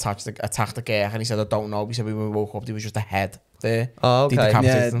dickhead had attacked the Gurkha? And he said, I don't know. He said, when we woke up, there was just a head there. Oh, okay. They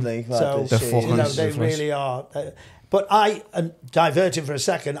decapitated them. So, They're fucking they ruthless. really are. But diverting for a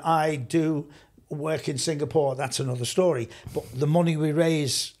second, I do work in Singapore. That's another story. But the money we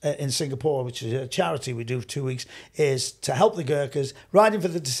raise in Singapore, which is a charity we do for 2 weeks, is to help the Gurkhas, riding for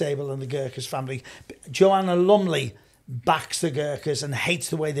the disabled and the Gurkhas family. Joanna Lumley backs the Gurkhas and hates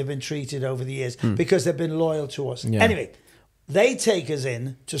the way they've been treated over the years because they've been loyal to us. Yeah. Anyway, they take us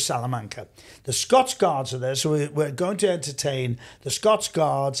in to Salamanca. The Scots Guards are there, so we're going to entertain the Scots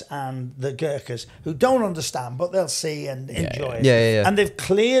Guards and the Gurkhas, who don't understand, but they'll see and enjoy it. Yeah. And they've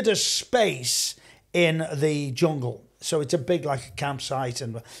cleared a space in the jungle, so it's a big, like a campsite,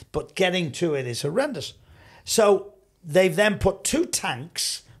 but getting to it is horrendous. So they've then put 2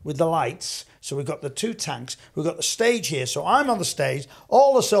 tanks with the lights. So we've got the 2 tanks, we've got the stage here. So I'm on the stage,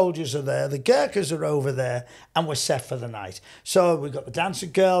 all the soldiers are there, the Gurkhas are over there, and we're set for the night. So we've got the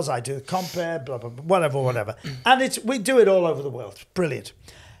dancing girls, I do the compare, blah, blah, blah, whatever. And we do it all over the world. Brilliant.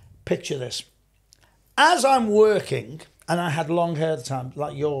 Picture this. As I'm working, and I had long hair at the time,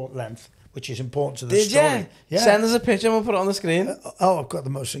 like your length, which is important to the story. Did you? Send us a picture and we'll put it on the screen. I've got the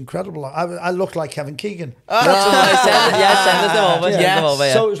most incredible... I look like Kevin Keegan. Send us them over. Yeah. Send them over,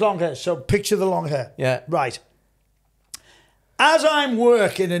 yeah. So it was long hair. So picture the long hair. Yeah. Right. As I'm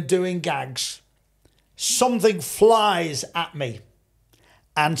working and doing gags, something flies at me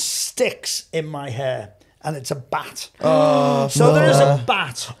and sticks in my hair. And it's a bat. So there is a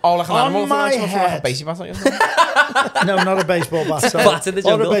bat Like an animal on my like a head. baseball bat or something. No, not a baseball bat. Sorry. Bat in the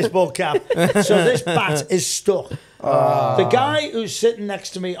jungle. Or a baseball cap. So this bat is stuck. The guy who's sitting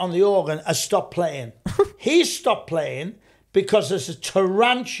next to me on the organ has stopped playing. He stopped playing because there's a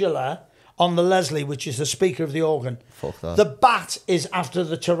tarantula on the Leslie, which is the speaker of the organ. Fuck that. The bat is after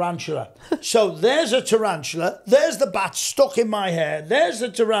the tarantula. So there's a tarantula. There's the bat stuck in my hair. There's the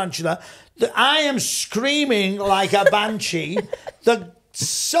tarantula. I am screaming like a banshee. The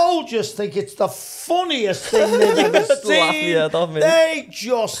Soldiers think it's the funniest thing they've ever seen. They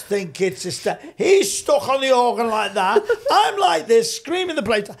just think it's he's stuck on the organ like that. I'm like this, screaming the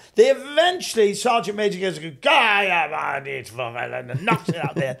place. They eventually, Sergeant Major goes, and knocks it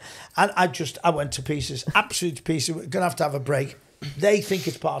out there. And I went to pieces, absolute to pieces. We're going to have a break. They think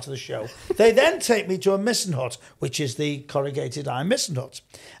it's part of the show. They then take me to a missing hut, which is the corrugated iron missing hut.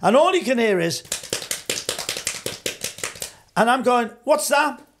 And all you can hear is... And I'm going, what's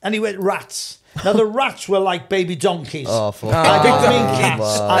that? And he went, rats. Now, the rats were like baby donkeys. Oh, fuck. I don't mean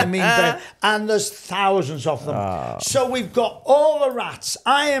cats. I mean, and there's thousands of them. So we've got all the rats.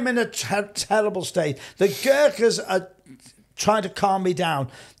 I am in a terrible state. The Gurkhas are trying to calm me down.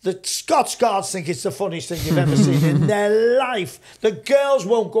 The Scots Guards think it's the funniest thing you've ever seen in their life. The girls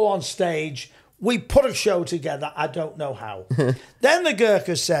won't go on stage. We put a show together. I don't know how. Then the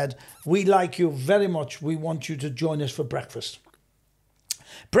Gurkhas said, we like you very much. We want you to join us for breakfast.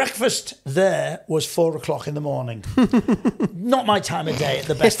 Breakfast there was 4 o'clock in the morning. Not my time of day at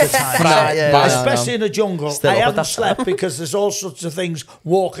the best of times. Especially in a jungle. I haven't slept because there's all sorts of things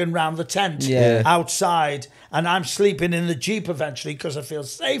walking around the tent outside. And I'm sleeping in the Jeep eventually because I feel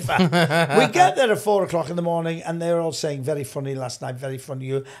safer. We get there at 4 o'clock in the morning and they're all saying, very funny last night, very funny.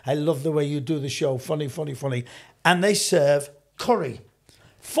 You. I love the way you do the show. Funny, funny, funny. And they serve curry.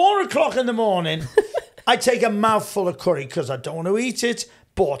 4 o'clock in the morning, I take a mouthful of curry because I don't want to eat it.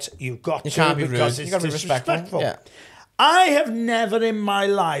 But you've got to because it's disrespectful. Yeah. I have never in my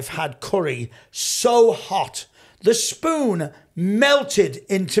life had curry so hot. The spoon melted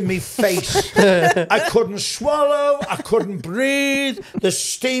into me face. I couldn't swallow. I couldn't breathe. The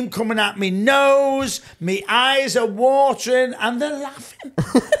steam coming out me nose. Me eyes are watering and they're laughing.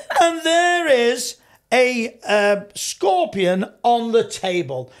 And there is a scorpion on the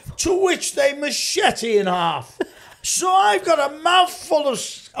table to which they machete in half. So I've got a mouthful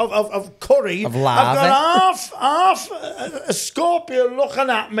of curry. I've got half a scorpion looking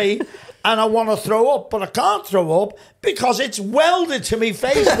at me, and I want to throw up, but I can't throw up because it's welded to me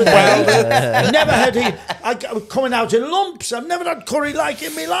face. Never had it coming out in lumps. I've never had curry like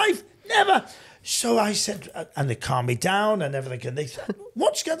in my life. Never. So I said, and they calmed me down and everything. And they said,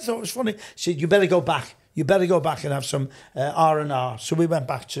 what's going to thought it was funny? She said, you better go back. You better go back and have some R&R. So we went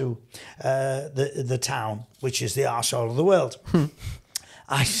back to the town, which is the arsehole of the world.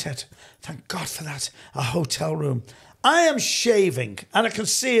 I said, thank God for that, a hotel room. I am shaving, and I can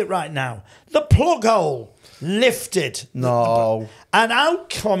see it right now. The plug hole lifted. No. And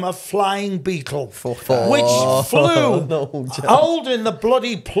out come a flying beetle, which flew, holding the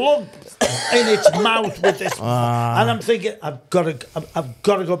bloody plug in its mouth with this. And I'm thinking, I've got to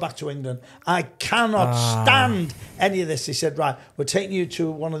go back to England. I cannot stand any of this. He said, right, we're taking you to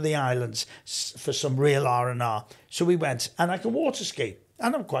one of the islands for some real R&R. So we went, and I can water ski.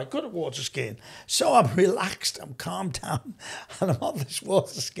 And I'm quite good at water skiing. So I'm relaxed, I'm calmed down, and I'm on this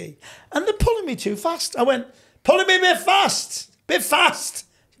water ski. And they're pulling me too fast. I went, pulling me a bit fast,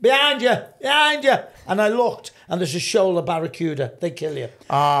 behind you. And I looked, and there's a shoal of barracuda. They kill you.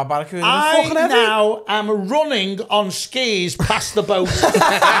 Barracuda. I now am running on skis past the boat.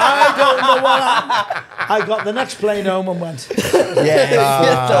 I don't know what happened. I got the next plane home and went.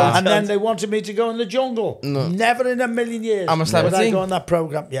 And then they wanted me to go in the jungle. No. Never in a million years. I'm a celebrity. Would I go on that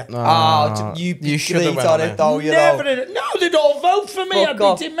programme? Yeah. You should have went on it, though. Never in it. No, they'd all vote for me. I'd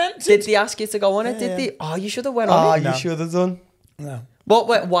be demented. Did they ask you to go on it? Did they? Oh, you should have went on it. You should have done. No.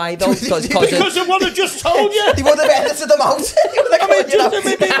 Why though? Because of what I just told you. He would have edited them out. Imagine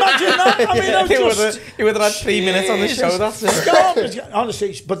that. He would have had 3 minutes on the show. That's it.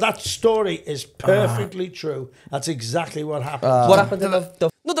 Honestly, but that story is perfectly true. That's exactly what happened. What happened to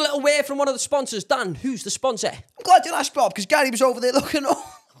the... Another little word from one of the sponsors. Dan, who's the sponsor? I'm glad you asked, Bob, because Gary was over there looking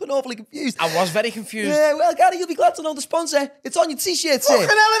awfully confused. I was very confused. Yeah, well, Gary, you'll be glad to know the sponsor. It's on your t-shirt, Fucking hell,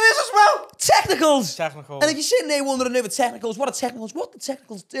 it is as well. Technicals. Technicals. And if you're sitting there wondering over Technicals, what do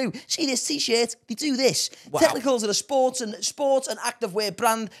Technicals do? See this t-shirt? They do this. Wow. Technicals are a sports and activewear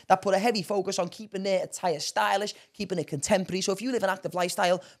brand that put a heavy focus on keeping their attire stylish, keeping it contemporary. So if you live an active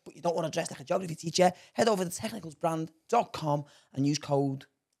lifestyle, but you don't want to dress like a geography teacher, head over to technicalsbrand.com and use code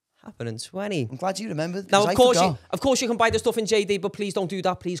Happenin 20. I'm glad you remembered. Now, of course, you can buy the stuff in JD, but please don't do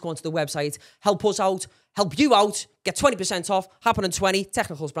that. Please go onto the website. Help us out. Help you out. Get 20% off. Happenin 20.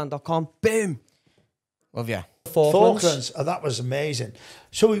 Technicalsbrand.com. Boom. Love ya. Falklands. Oh, that was amazing.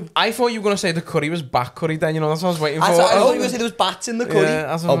 So I thought you were going to say the curry was back curry then, you know, that's what I was waiting for. I thought you were going to say there was bats in the curry.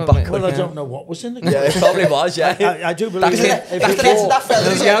 Yeah, back curry. Well, I don't know what was in the curry. Yeah, it probably was, yeah. I do believe That's the rest of that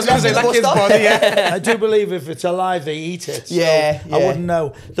fella. Yeah, I was going to say that kid's body, yeah. I do believe if it's alive, they eat it. So Yeah. I wouldn't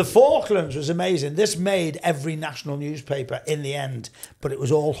know. The Falklands was amazing. This made every national newspaper in the end, but it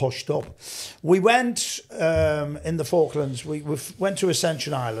was all hushed up. We went in the Falklands, we went to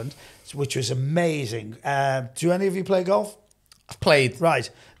Ascension Island, which was amazing. Do any of you play golf? I've played. Right.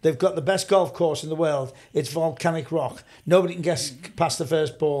 They've got the best golf course in the world. It's volcanic rock. Nobody can get past the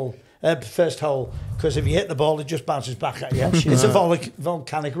first hole, because if you hit the ball, it just bounces back at you. It's a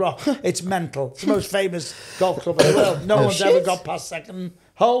volcanic rock. It's mental. It's the most famous golf club in the world. No one's ever got past second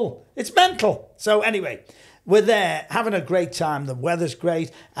hole. It's mental. So anyway, we're there having a great time. The weather's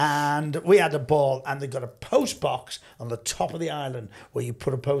great, and we had a ball, and they've got a post box on the top of the island where you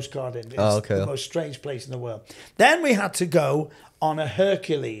put a postcard in. It's the most strange place in the world. Then we had to go on a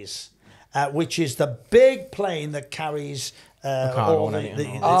Hercules, which is the big plane that carries all the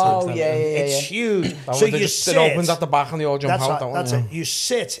it's huge. So you sit. It opens at the back and they all jump out. That's it. You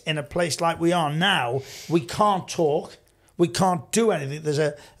sit in a place like we are now. We can't talk. We can't do anything. There's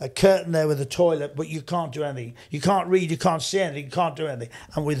a curtain there with a toilet, but you can't do anything. You can't read. You can't see anything. You can't do anything.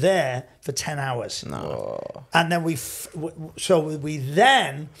 And we're there for 10 hours. No. And then we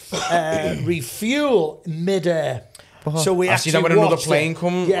then refuel mid-air. So we see that when another plane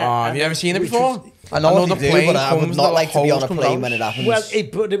comes. Yeah, have you ever seen it before? I know what they do, but I would not like to be on a plane when it happens. Well,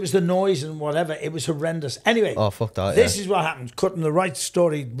 but it was the noise and whatever. It was horrendous. Anyway, fuck that. This is what happened. Cutting the right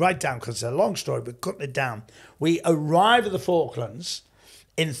story right down, because it's a long story, but cutting it down. We arrive at the Falklands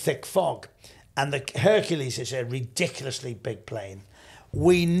in thick fog, and the Hercules is a ridiculously big plane.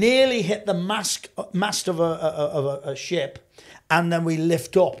 We nearly hit the mast of a ship, and then we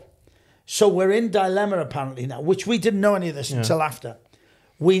lift up. So we're in dilemma apparently now, which we didn't know any of this until after.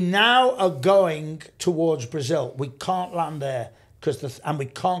 We now are going towards Brazil. We can't land there and we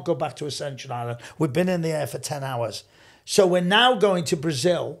can't go back to Ascension Island. We've been in the air for 10 hours. So we're now going to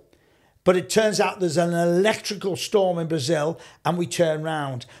Brazil, but it turns out there's an electrical storm in Brazil and we turn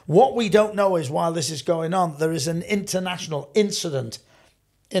round. What we don't know is while this is going on, there is an international incident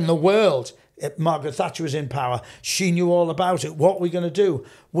in the world. Margaret Thatcher was in power. She knew all about it. What are we going to do?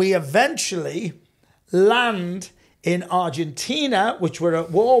 We eventually land in Argentina, which we're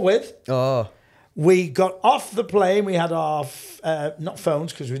at war with. We got off the plane. We had our, not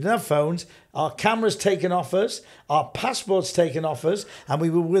phones, because we didn't have phones, our cameras taken off us, our passports taken off us, and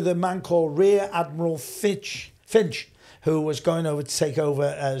we were with a man called Rear Admiral Finch, who was going over to take over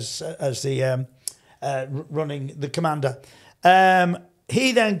as the running the commander.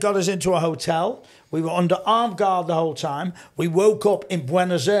 He then got us into a hotel. We were under armed guard the whole time. We woke up in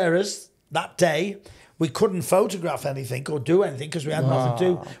Buenos Aires that day. We couldn't photograph anything or do anything because we had nothing to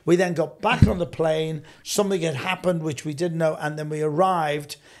do. We then got back on the plane. Something had happened which we didn't know, and then we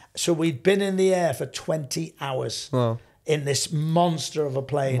arrived. So we'd been in the air for 20 hours. In this monster of a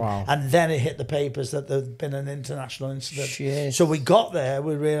plane. And then it hit the papers that there'd been an international incident. Shit. So we got there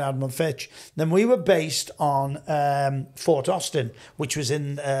with Rear Admiral Finch. Then we were based on Fort Austin, which was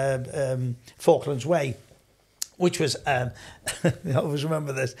in Falklands Way, which was, I always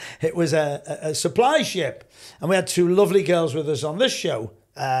remember this, it was a supply ship. And we had two lovely girls with us on this show.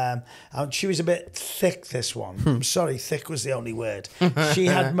 And she was a bit thick, this one. I'm sorry, thick was the only word. She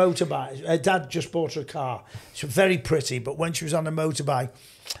had motorbike. Her dad just bought her a car. She was very pretty, but when she was on a motorbike,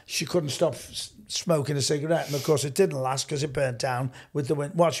 she couldn't stop smoking a cigarette. And of course, it didn't last because it burnt down with the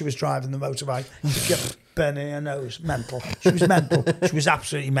wind. While she was driving the motorbike, she kept burning her nose. Mental. She was mental. She was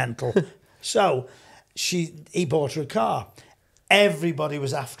absolutely mental. So he bought her a car. Everybody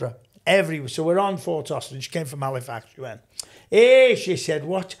was after her. So we're on Fort Austin. She came from Halifax. She went, "Hey," she said,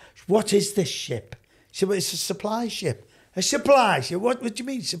 what is this ship? She said, "Well, it's a supply ship." A supply ship? What do you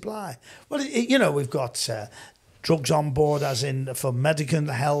mean supply? Well, we've got drugs on board, as in for medical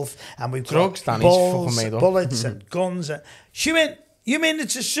health, and we've drugs, got balls, bullets and guns. She went, "You mean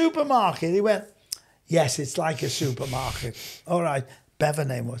it's a supermarket?" He went, "Yes, it's like a supermarket." All right, Bev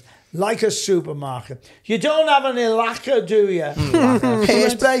name was. Like a supermarket. You don't have any lacquer, do you?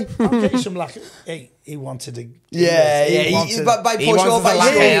 Hairspray? I'll get you some lacquer. He wanted to... He wanted the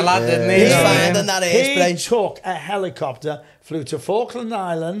lacquer, lad, didn't he? He's finding that hairspray. He took a helicopter, flew to Falkland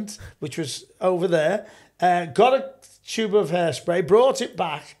Island, which was over there, got a tube of hairspray, brought it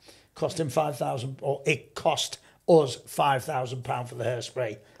back, cost him £5,000, or it cost us £5,000 for the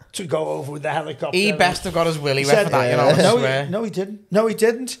hairspray. to go over with the helicopter. He best have got his willy wet for that, you know, I swear. No, he didn't. No, he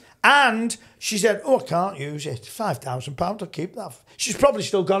didn't. And she said, I can't use it. £5,000, I'll keep that. She's probably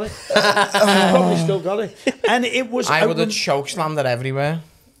still got it. And it was... I would have chokeslammed it everywhere.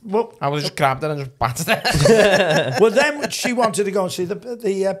 Well, I would have just grabbed it and just battered it. Well, then she wanted to go and see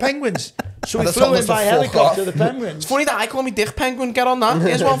the penguins. So we flew in by helicopter the penguins. It's funny that I call me Dick Penguin. Get on that.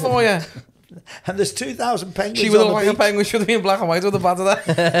 Here's one for you. And there's 2,000 penguins. She would have looked like a penguin. Should have been black and white with the bat of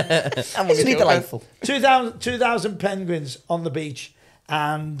that. Isn't he delightful? 2,000 penguins on the beach.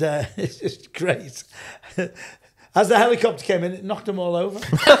 And it's just great. As the helicopter came in, it knocked them all over.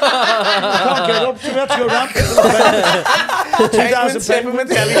 I can't get up, so we had to go round. 2,000 penguins.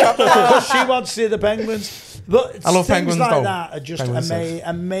 Because she wants to see the penguins. But I love things penguins, like though. that are just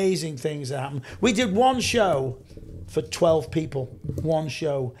amazing things that happen. We did one show for 12 people. One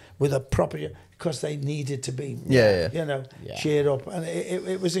show with a proper... Because they needed to be, cheered up. And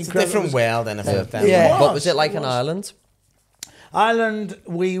it was incredible. It's a different world than What was it like in Ireland? Ireland,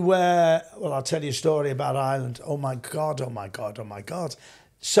 we were... Well, I'll tell you a story about Ireland. Oh, my God.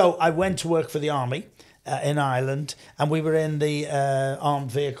 So I went to work for the army in Ireland, and we were in the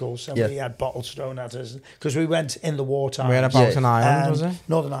armed vehicles, and we had bottles thrown at us, because we went in the wartime. Whereabouts in Ireland, was it?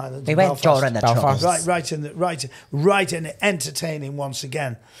 Northern Ireland. We went during the troubles. Right in entertaining once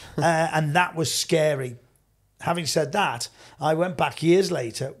again. And that was scary. Having said that, I went back years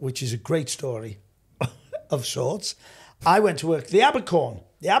later, which is a great story of sorts. I went to work at the Abercorn.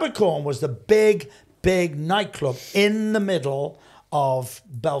 The Abercorn was the big nightclub in the middle of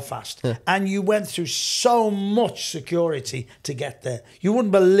Belfast. And you went through so much security to get there. You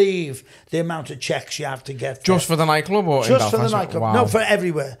wouldn't believe the amount of checks you have to get there. Just for the nightclub or just for the nightclub? Wow. No, for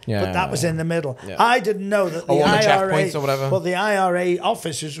everywhere. But that was in the middle. I didn't know that the IRA... or whatever. Well, the IRA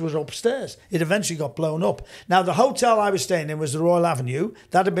offices was upstairs. It eventually got blown up. Now, the hotel I was staying in was the Royal Avenue.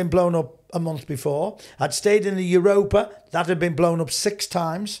 That had been blown up a month before. I'd stayed in the Europa. That had been blown up 6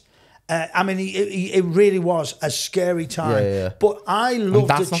 times. I mean, it really was a scary time. But I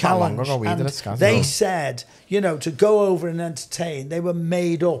loved the challenge. And they said, to go over and entertain, they were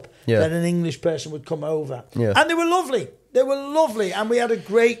made up that an English person would come over. And they were lovely. And we had a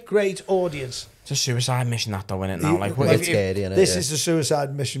great audience. It's a suicide mission, that, though, isn't it, now? It's scary, isn't it? This is the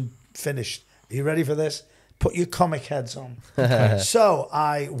suicide mission finished. Are you ready for this? Put your comic heads on. So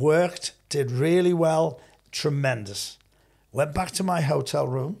I worked, did really well, tremendous. Went back to my hotel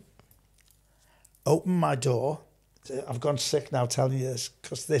room. Open my door. I've gone sick now telling you this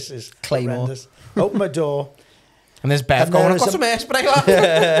because this is horrendous. Open my door. And there's Bev going, I've got some hairspray.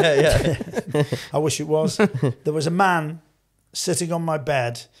 I wish it was. There was a man sitting on my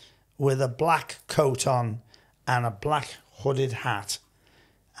bed with a black coat on and a black hooded hat.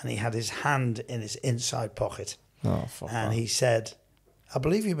 And he had his hand in his inside pocket. Oh, fuck. And he said, I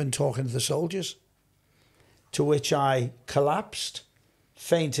believe you've been talking to the soldiers. To which I collapsed,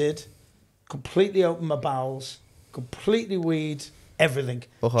 fainted, completely opened my bowels, completely weed, everything.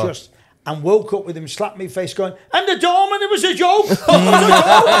 And woke up with him slapped me face going, and the doorman, it was a joke. What's wrong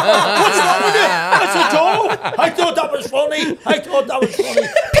with it? It's a joke. I thought that was funny.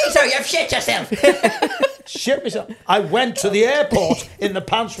 Peter, you've shit yourself. Shit myself. I went to the airport in the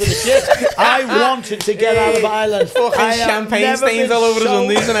pants with the shit. I wanted to get out of Ireland. Fucking champagne stains all over his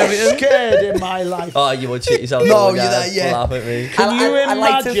undies and everything. Scared in my life. Oh, you would shit yourself. No, you're that, laugh at me. Can you imagine? I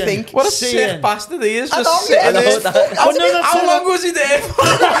like to think what a sick bastard he is. Just sitting there. How long was he there for?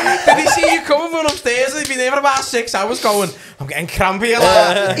 Did he see you coming from upstairs? He'd been there for about 6 hours going, I'm getting crampy. He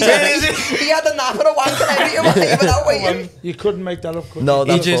had a nap and a wank and everything. You couldn't make that up, could you? No,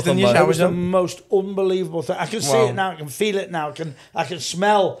 he just in your That was shower. the most unbelievable thing. I can see it now. I can feel it now. I can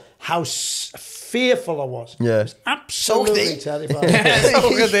smell how fearful I was. Yeah. It was absolutely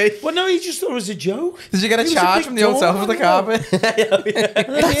terrifying. Well, no, he just thought it was a joke. Did you get a charge from the hotel for the carpet? And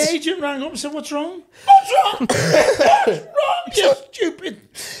then the agent rang up and said, what's wrong? What's wrong? You're stupid.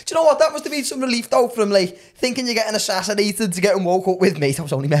 Do you know what? That must have been some relief, though, from thinking you're getting assassinated to getting woke up with, mate. I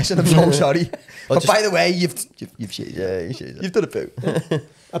was only messing. I'm so sorry. But by the way, you've shit. Yeah, you've done a poo.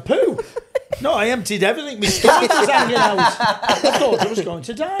 A poo? No, I emptied everything. My stomach was hanging out. I thought I was going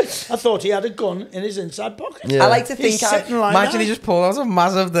to die. I thought he had a gun in his inside pocket. Yeah. I like to think imagine he just pulled out a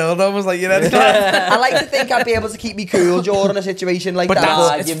massive dildo and was like, I like to think I'd be able to keep me cool during a situation like that.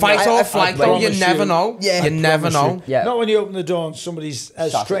 But it's fight or flight, though. You never know. Yeah. You never know. Yeah. Not when you open the door and somebody's a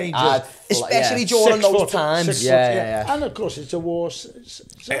stranger. Especially during those times. Yeah. And of course, it's a war.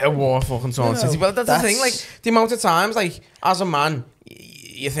 A war fucking zone city. Well, that's the thing. The amount of times, as a man,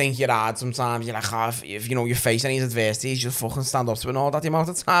 you think you're hard sometimes. You're like, if you face any adversity, you just fucking stand up to it and all that. The amount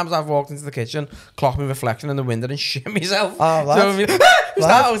of times I've walked into the kitchen, clocked my reflection in the window and shit myself. Oh, so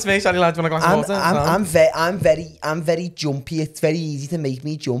That was me. Sorry, lads, want a glass of water? I'm very jumpy. It's very easy to make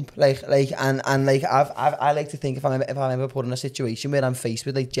me jump. Like, I like to think if I'm ever put in a situation where I'm faced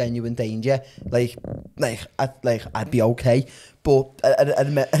with like genuine danger, I'd be okay. But I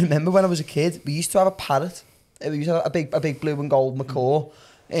remember when I was a kid, we used to have a parrot. We used to have a big blue and gold macaw,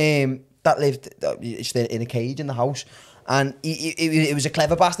 that lived in a cage in the house, and it was a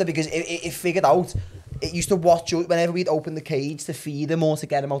clever bastard because it figured out. It used to watch whenever we'd open the cage to feed him or to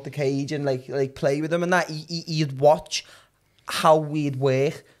get him out the cage and like play with him and that. He'd watch how we'd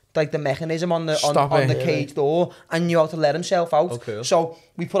work, like the mechanism on the cage door, and knew how to let himself out. Okay. So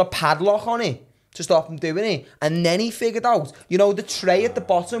we put a padlock on it to stop him doing it, and then he figured out, you know, the tray at the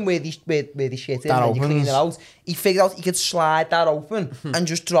bottom where the shit is and you clean it out. He figured out he could slide that open and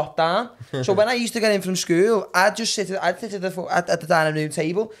just drop down. So when I used to get in from school, I'd sit at the dining room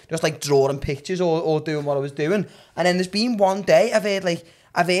table, just like drawing pictures or doing what I was doing. And then there's been one day I've heard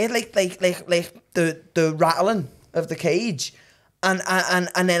the rattling of the cage, and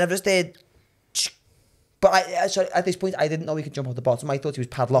then I've just heard. But at this point I didn't know he could jump off the bottom. I thought he was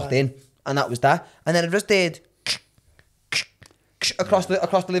padlocked in. And that was that. And then I just did across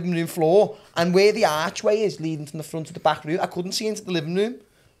the living room floor. And where the archway is leading from the front to the back room, I couldn't see into the living room.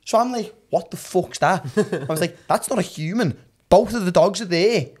 So I'm like, what the fuck's that? I was like, that's not a human. Both of the dogs are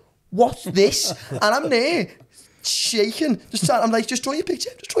there. What's this? And I'm there, shaking. I'm like, just draw your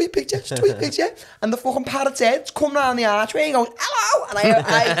picture. And the fucking parrot's head's come round the archway and goes, hello. And I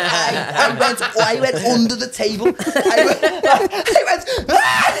went under the table.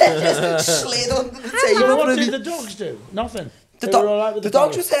 Just slid under the table. What did the dogs do? Nothing. The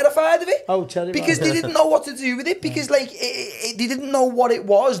dogs were terrified of it. Oh, terrified. Because they didn't know what to do with it. Because like they didn't know what it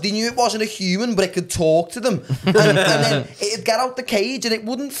was. They knew it wasn't a human, but it could talk to them. And then it'd get out the cage and it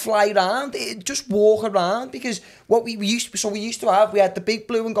wouldn't fly around. It'd just walk around. Because what we used to have, we had the big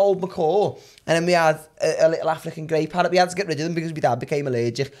blue and gold macaw, and then we had a little African grey parrot. We had to get rid of them because my dad became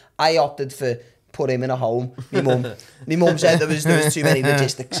allergic. I opted for put him in a home. My mum said there was too many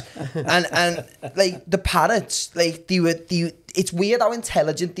logistics. And like the parrots, like it's weird how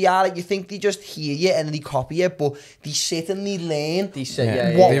intelligent they are. Like you think they just hear you and they copy it, but they sit and they learn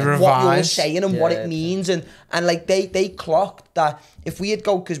what you're saying and what it means. And like they clocked that if we had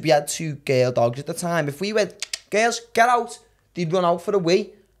because we had 2 girl dogs at the time, if we went, girls, get out, they'd run out for a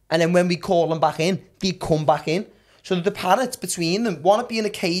wee. And then when we call them back in, they'd come back in. So the parrots between them, one would be in a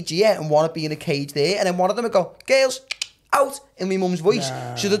cage here and one would be in a cage there, and then one of them would go, girls, out, in my mum's voice.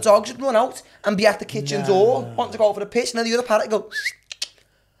 Nah. So the dogs would run out and be at the kitchen door, wanting to go for a piss, and then the other parrot would go,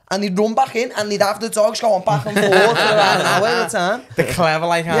 and they'd run back in, and they'd have the dogs going back and forth for around an hour at a time. They're clever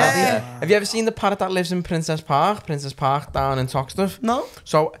like that. Have you ever seen the parrot that lives in Princess Park down in Toxteth? No.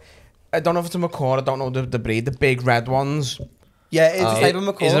 So, I don't know if it's a macaw, I don't know the breed, the big red ones. Yeah, it's a type of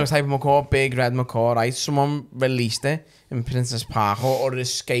macaw. It's a type of macaw, big red macaw, right? Someone released it in Princess Park or it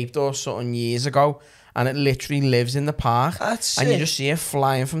escaped or something years ago, and it literally lives in the park. That's and sick. You just see it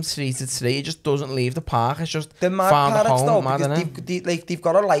flying from tree to tree. It just doesn't leave the park. It's just the mad found a parrots home, though, because they've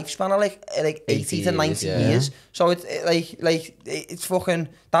got a lifespan of like 80 to 90 years. So it's like it's fucking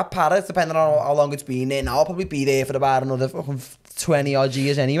that parrot, depending on how long it's been there. Now I'll probably be there for about another fucking 20 odd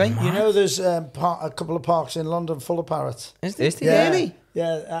years anyway. You know, there's a couple of parks in London full of parrots. Is there really?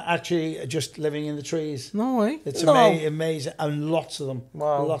 Yeah, actually, just living in the trees. No way. It's amazing, and lots of them.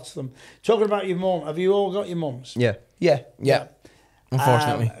 Wow, lots of them. Talking about your mum, have you all got your mums? Yeah.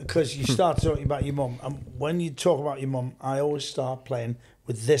 Unfortunately, because you start talking about your mum, and when you talk about your mum, I always start playing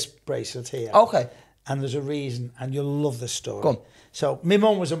with this bracelet here. Okay. And there's a reason, and you'll love this story. Go on. So, my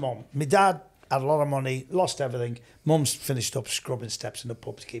mum was a mum. My dad had a lot of money, lost everything. Mum's finished up scrubbing steps in the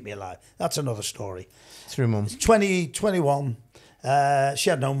pub to keep me alive. That's another story. Through mum. 21. She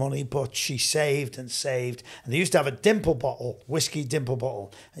had no money, but she saved and saved. And they used to have a dimple bottle, whiskey dimple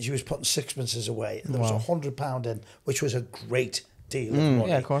bottle, and she was putting sixpences away. And there was £100 in, which was a great deal of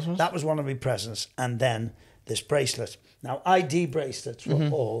money. Yeah, of course. That was one of my presents. And then this bracelet. Now, ID bracelets were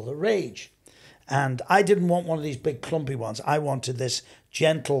all the rage. And I didn't want one of these big clumpy ones. I wanted this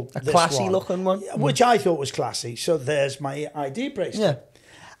gentle, classy looking one, which I thought was classy. So there's my ID bracelet. Yeah.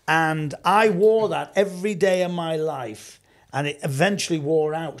 And I wore that every day of my life, and it eventually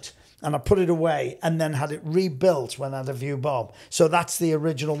wore out. And I put it away and then had it rebuilt when I had a View Bob. So that's the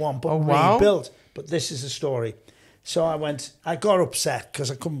original one, but rebuilt. But this is the story. So I got upset because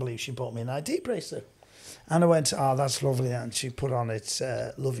I couldn't believe she bought me an ID bracelet. And I went, oh, that's lovely. And she put on it,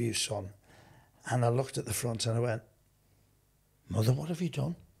 love you, son. And I looked at the front and I went, Mother, what have you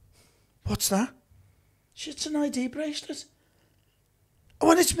done? What's that? She said, it's an ID bracelet.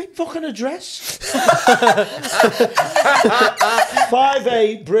 When it's my fucking address.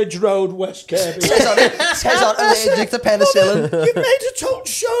 5A Bridge Road, West Kirby. Says on allergic to penicillin. You've made a total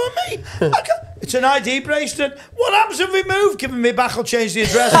show of me. It's an ID bracelet. What happens if we move? Give me back, I'll change the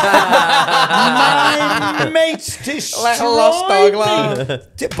address. My mates destroyed Like a lost dog,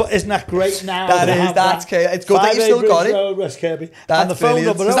 But isn't that great now? That's okay. It's good that you've still got it. Road, West Kirby. That's And the phone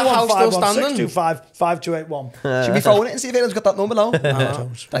brilliant. number Is that house still standing? 5281. Should we phone it and see if anyone's got that number now?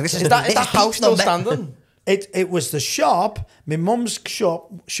 Like, Is that house still standing? It was the shop, my mum's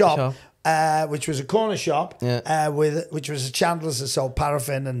shop, which was a corner shop, which was a chandler's that sold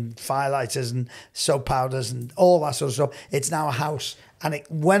paraffin and firelighters and soap powders and all that sort of stuff. It's now a house, and it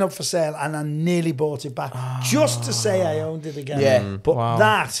went up for sale, and I nearly bought it back just to say I owned it again. Yeah. But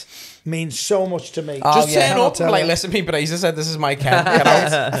that means so much to me. Just turn up, like, listen, me Brazier said this is my cat. Get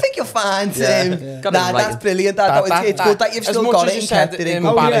out. I think you'll find him. Got it Nah, right. that's brilliant. It's good that you've as still much got as it you and said kept it it in.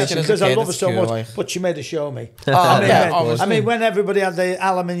 Oh, yeah, embarrassing as a because I kid, love her it's so cool, much. like. But she made her show me. Obviously. I mean, when everybody had the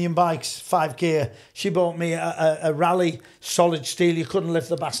aluminium bikes, 5 gear, she bought me a rally solid steel. You couldn't lift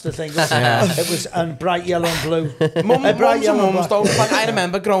the bastard thing. It was bright yellow and blue. Mums though. Like, I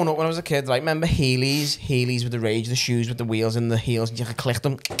remember growing up when I was a kid. Like, remember Heelys with the rage, the shoes with the wheels and the heels, and you could click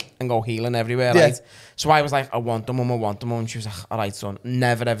them and go heeling everywhere. Yeah. Right. So I was like, I want them, Mum. And she was like, all right, son.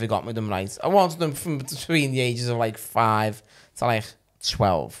 Never ever got me them right. I wanted them from between the ages of like 5 to like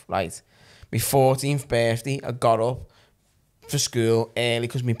 12. Right. My 14th birthday, I got up for school early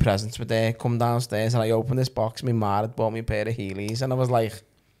because my presents were there. Come downstairs and I opened this box. My ma had bought me a pair of Heelys, and I was like,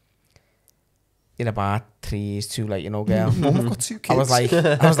 "You're about 3 years too late, you know, girl." Mum, I've got 2 kids.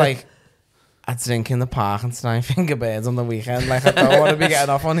 I was like, I drink in the park and try and finger birds on the weekend. Like, I don't want to be getting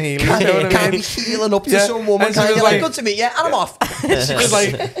off on Heelys. You know what I Can't mean? be healing up to some woman. And she Can't was you like, like- good to meet you, and I'm off. She was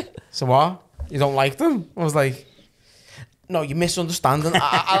like, "So what? You don't like them?" I was like, "No, you're misunderstanding.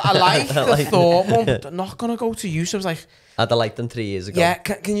 I like the thought, Mum. They're not gonna go to you." So I was like, I'd have liked them 3 years ago. "Yeah,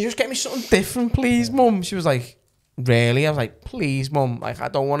 can you just get me something different, please, Mum?" She was like, "Really?" I was like, "Please, Mum. Like, I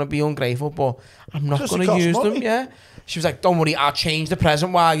don't want to be ungrateful, but I'm not Just it gonna costs use them." money. Yeah. She was like, "Don't worry, I'll change the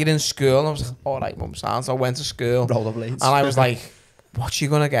present while you're in school." And I was like, "All right, Mum, sounds." So I went to school. Rollerblades. And I was like, "What's she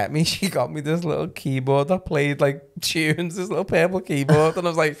gonna get me?" She got me this little keyboard that played like tunes, this little purple keyboard, and I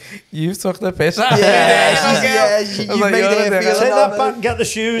was like, "You took the piss out of me." Yeah, I was you like, made "You're her a feel dickhead." Take that back and get the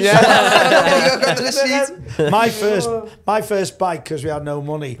shoes. My first bike, because we had no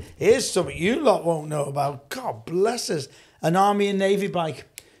money. Here's something you lot won't know about. God bless us. An Army and Navy bike.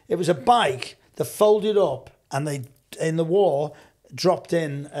 It was a bike that folded up, and they, in the war, dropped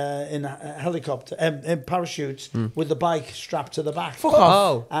in a helicopter, in parachutes, with the bike strapped to the back. Fuck off.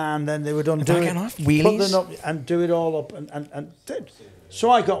 Oh. And then they would undo Back it, and off, put wheelies? them up and do it all up and did. So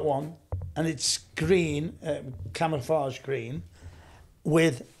I got one, and it's green, camouflage green,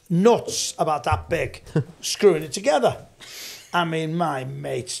 with nuts about that big, screwing it together. I mean, my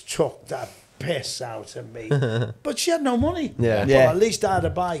mates took that piss out of me. But she had no money. Yeah. But at least I had a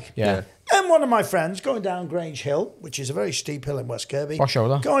bike. Yeah. And one of my friends going down Grange Hill, which is a very steep hill in West Kirby. What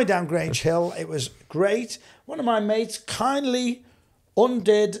shoulder? Going down Grange Hill, it was great. One of my mates kindly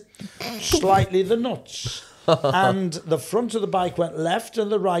undid slightly the nuts. And the front of the bike went left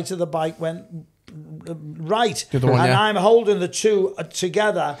and the right of the bike went right. The other one, and yeah. I'm holding the two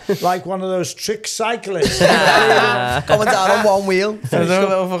together like one of those trick cyclists. Going down on one wheel. Is there a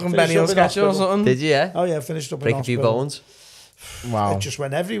little fucking Benny Hill Finished up in sketch or hospital. something? Did you, yeah? Oh yeah, finished up Break in a few hospital. bones. Wow. It just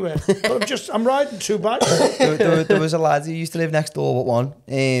went everywhere. But I'm riding 2 bikes. There was a lad who used to live next door but one.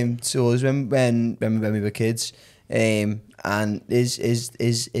 So it was when we were kids. And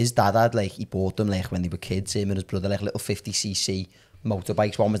his dad had, like, he bought them, like, when they were kids, him and his brother, like little 50cc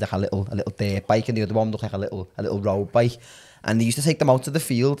motorbikes. One was like a little dirt bike, and the other one looked like a little road bike. And they used to take them out to the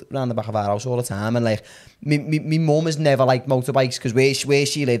field around the back of our house all the time. And like, me mum has never liked motorbikes, because where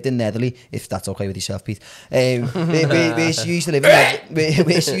she lived in Netherley, if that's okay with yourself, Pete, where she used to live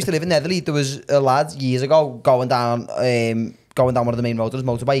in Netherley, there was a lad years ago going down one of the main roads on his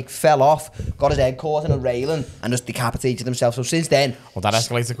motorbike, fell off, got his head caught in a railing, and just decapitated himself. So since then, Well, that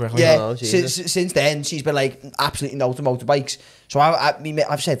escalated quickly. yeah, Oh, Jesus. since then she's been like absolutely no to motorbikes. So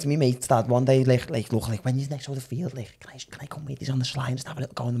I've said to me mate's dad one day, like look, like when he's next to the field, like can I come with you on the slide and just have a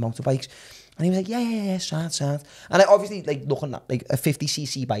little go on the motorbikes? And he was like, yeah, sad. And obviously, like, looking at like a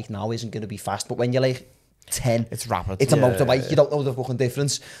 50cc bike now isn't going to be fast, but when you're like 10, It's rapid. it's a motorbike. You don't know the fucking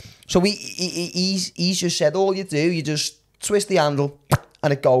difference. So he's just said, all you do, you just twist the handle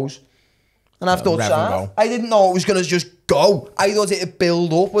and it goes. And I've thought, rev and go. I didn't know it was going to just go. I thought it'd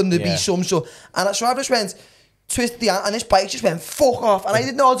build up and there'd be Yeah. some sort. And so I just went, twisted the hand, and this bike just went fuck off, and I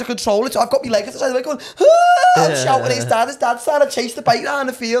didn't know how to control it, so I've got my leg at the side of the bike going, I'm shouting at his dad's trying to chase the bike down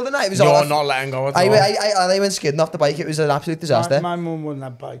the field, and it was all... You're not letting go at all. I went skidding off the bike. It was an absolute disaster. My mum wouldn't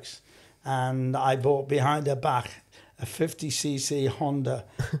have bikes, and I bought behind her back a 50cc Honda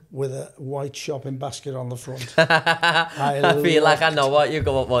with a white shopping basket on the front. I feel like I know what you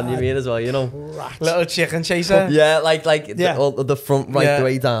mean as well, you know. Little chicken chaser. Yeah, like the front right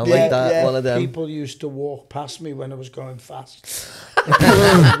way down, like that. Yeah. One of them. People used to walk past me when I was going fast. And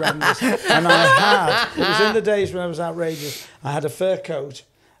it was in the days when I was outrageous. I had a fur coat,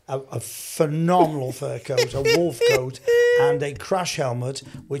 a phenomenal fur coat, a wolf coat, and a crash helmet,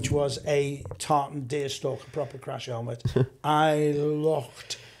 which was a tartan deerstalker, proper crash helmet. I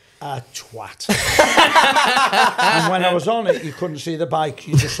looked a twat. And when I was on it, you couldn't see the bike,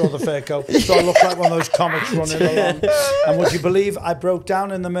 you just saw the fur coat. So I looked like one of those comics running along. And would you believe I broke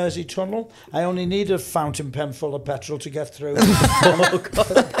down in the Mersey Tunnel? I only needed a fountain pen full of petrol to get through.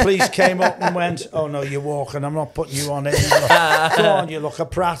 Police came up and went, oh no, you're walking, I'm not putting you on it. Go on, you look a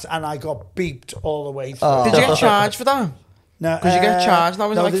prat. And I got beeped all the way through. Did you get charged for that? No, because you get charged now,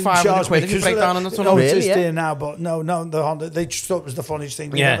 was it like 500 quid if you break down in the tunnel? No, it's there now, but no, the Honda, they just thought it was the funniest thing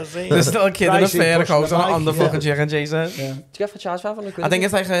they've ever seen. There's still a kid in a fair coat on the fucking chicken chaser. Do you get for charge 500 quid? I think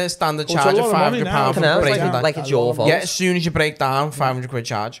it's like a standard charge of £500 for breaking down. Like it's your fault. Yeah, as soon as you break down, 500 quid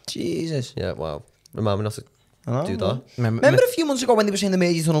charge. Jesus. Yeah, wow. Remind me not to do that. Remember a few months ago when they were saying the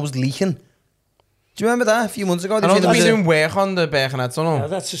Mersey Tunnel was leaking? Do you remember that? A few months ago? I know they've been doing work on the Birkenhead Tunnel. No,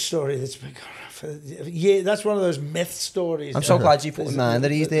 that's a story that's been going on for years. That's one of those myth stories. I'm so glad you put in mind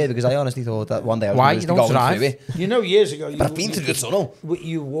that he's there, because I honestly thought that one day I was Why? going You to don't go drive? through it. You know, years ago... But I've been through the tunnel.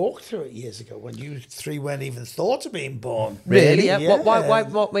 You walked through it years ago when you three weren't even thought of being born. Really? Yeah. Yeah.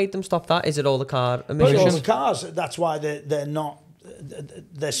 What made them stop that? Is it all the car But emissions? all the cars, that's why they're not...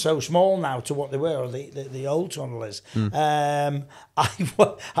 They're so small now to what they were, or the old tunnel is. I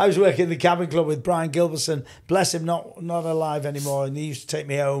was working in the cabin club with Brian Gilbertson, bless him, not alive anymore, and he used to take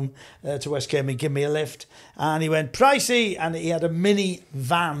me home to West Cambridge and give me a lift, and he went, pricey, and he had a mini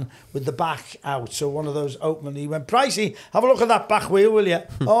van with the back out, so one of those open, he went, pricey, have a look at that back wheel, will you?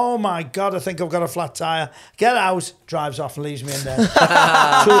 Oh my God, I think I've got a flat tyre. Get out, drives off and leaves me in there. 2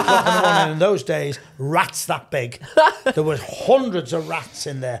 o'clock in the morning. In those days, rats that big. There were hundreds of rats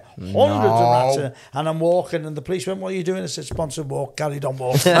in there. Hundreds of rats in there. And I'm walking, and the police went, what are you doing? I said, sponsored walk, carried on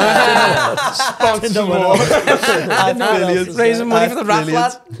walking. Sponsored walk. Raising money for the rat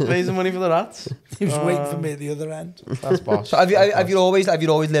lad. Raising money for the rats. He was waiting for me at the other end. That's boss. So have you always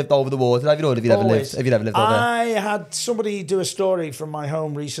lived over the water? Have you ever lived over there? I had somebody do a story from my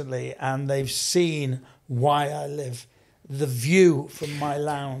home recently, and they've seen why I live. The view from my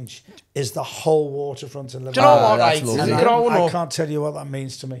lounge is the whole waterfront in Liverpool. Do you know what? I can't tell you what that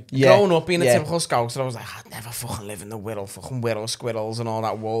means to me. Yeah. Growing up being a typical Scouser, I was like, I'd never fucking live in the Wirral squirrels and all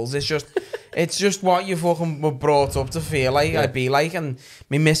that walls. It's just what you fucking were brought up to feel like I'd be like. And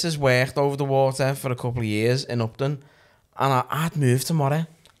my missus worked over the water for a couple of years in Upton, and I'd move tomorrow.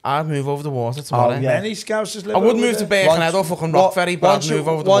 I'd move over the water tomorrow. Many Scousers live I wouldn't over move there. to Birkenhead or fucking Rock Ferry, but I'd move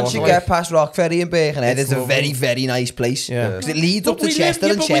over the water. Once you get past Rock Ferry and Birkenhead, it's a very, very nice place. Yeah. Because it leads up to Chester,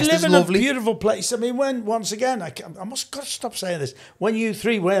 and we Chester's live in lovely. a beautiful place. I mean, once again, I must got to stop saying this. When you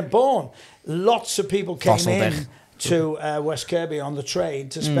three weren't born, lots of people came in to West Kirby on the train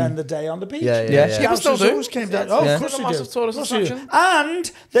to spend the day on the beach. People still do. Always came down. Oh, of course they massive tourist attraction.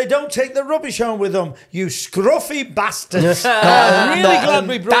 And they don't take the rubbish home with them. You scruffy bastards. I'm really glad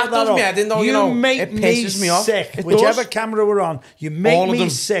we brought that up. I didn't know, you make me sick. Whichever camera we're on, you make me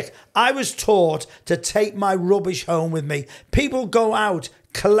sick. I was taught to take my rubbish home with me. People go out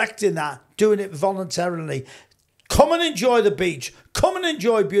collecting that, doing it voluntarily. Come and enjoy the beach. Come and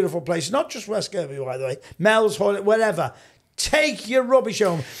enjoy beautiful places. Not just West Kirby, by the way. Mel's, Hoyle, wherever. Take your rubbish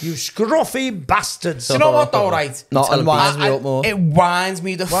home, you scruffy bastards. You know what, though, right? It winds me up more. It winds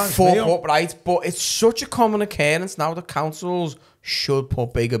me the fuck up, right? But it's such a common occurrence now that councils should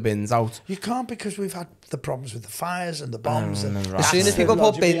put bigger bins out. You can't, because we've had the problems with the fires and the bombs. As soon as people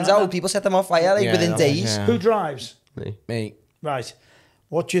put bins out, people set them on fire within days. Who drives? Me. Right.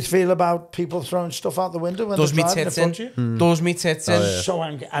 What do you feel about people throwing stuff out the window when Does they're me driving tits in front of you? Does me tits in. So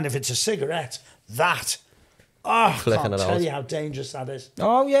angry. And if it's a cigarette, I can't tell you how dangerous that is.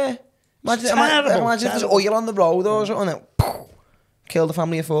 Oh, yeah. Imagine if there's oil on the road or something, and kill the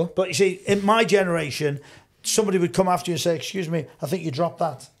family of 4. But you see, in my generation, somebody would come after you and say, excuse me, I think you dropped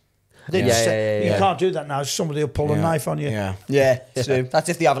that. You can't do that now. Somebody will pull a knife on you. Yeah, true. That's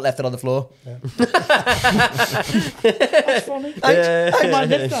if they haven't left it on the floor. Yeah. That's funny. I might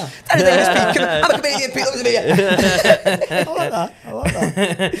lift that. I'm a comedian, Pete, look at me. I like that.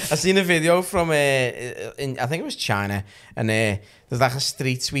 I seen a video from, I think it was China, and there's like a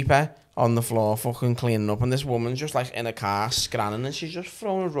street sweeper on the floor fucking cleaning up, and this woman's just like in a car scanning, and she's just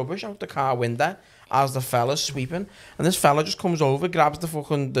throwing rubbish out the car window as the fella's sweeping, and this fella just comes over, grabs the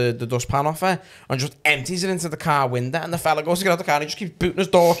fucking the dustpan off her and just empties it into the car window, and the fella goes to get out the car and he just keeps booting his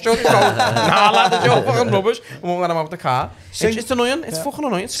door shut. He goes, nah lad, it's your fucking rubbish, and won't let him out the car. It's annoying, it's fucking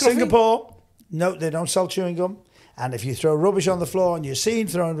annoying, it's scruffy. Singapore, no, they don't sell chewing gum. And if you throw rubbish on the floor and you're seen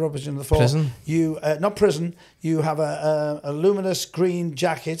throwing rubbish on the floor, you not prison, you have a luminous green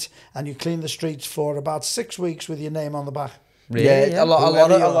jacket and you clean the streets for about 6 weeks with your name on the back. Really? Yeah, a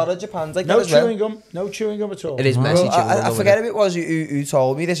lot of Japan's like that as well. No chewing gum at all. It is messy. I forget if it was who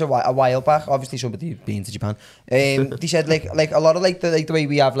told me this a while back. Obviously, somebody been to Japan. They said like a lot of the way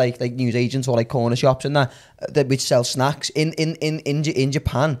we have like news agents or like corner shops and that which sell snacks in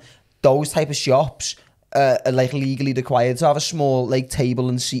Japan. Those type of shops are like legally required to have a small like table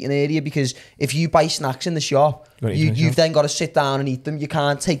and seating area, because if you buy snacks in the shop, you've then got to sit down and eat them. You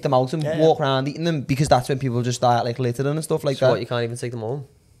can't take them out and walk around eating them, because that's when people just start like littering and stuff like that. So what, you can't even take them home?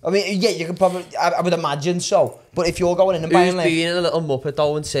 I mean, yeah, you can probably, I would imagine so. But if you're going in and buying like... being in a little muppet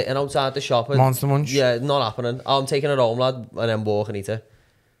though and sitting outside the shop and... Monster Munch? Yeah, not happening. I'm taking it home, lad, and then walk and eat it.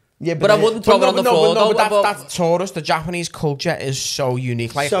 Yeah, but I wouldn't throw it on the floor. But that's tourist. The Japanese culture is so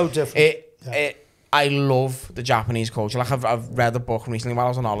unique. Like, so different. I love the Japanese culture. Like I've read a book recently while I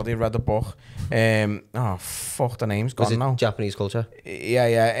was on holiday. I read a book. Fuck, the name's gone now. Japanese culture.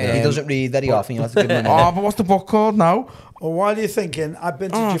 Yeah. He doesn't read very often. You have to give him but what's the book called now? Well, while you're thinking, I've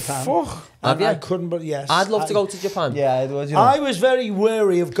been to Japan. Fuck. I couldn't, but yes. I'd love to go to Japan. Yeah, I would. I was very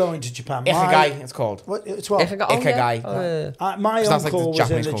wary of going to Japan. Ikigai, it's called. What? It's what? Ikigai. My uncle like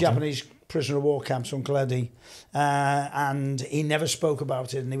was in the Japanese prisoner of war camps, Uncle Eddie, and he never spoke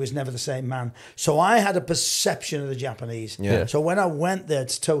about it, and he was never the same man. So I had a perception of the Japanese. Yeah. So when I went there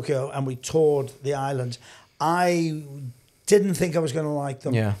to Tokyo and we toured the island, I didn't think I was going to like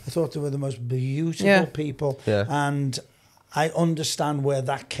them. Yeah. I thought they were the most beautiful people, and I understand where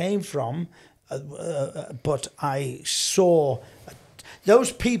that came from, but I saw...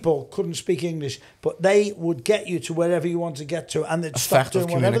 Those people couldn't speak English, but they would get you to wherever you want to get to, and they'd stop doing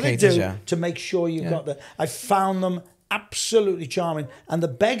whatever they do to make sure you got there. I found them absolutely charming. And the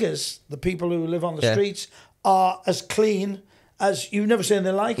beggars, the people who live on the streets, are as clean as you've never seen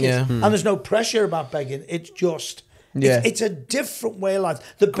anything like it. And there's no pressure about begging. It's just... It's a different way of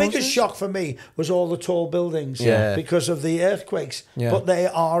life. The biggest shock for me was all the tall buildings because of the earthquakes. But they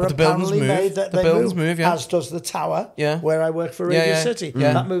are apparently made that they move, as does the tower where I work for Radio City.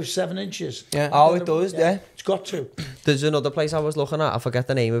 That moves 7 inches. Oh, it does, It's got to. There's another place I was looking at, I forget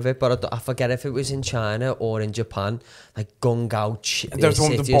the name of it, but I forget if it was in China or in Japan, like Gungao There's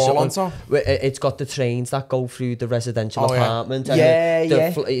one with the ball on top. It's got the trains that go through the residential apartment.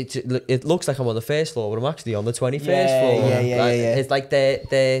 It looks like I'm on the first floor, but I'm actually on the 21st floor. It's like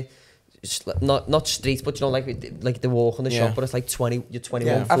they're not streets, but you know, like they walk on the shop, but it's like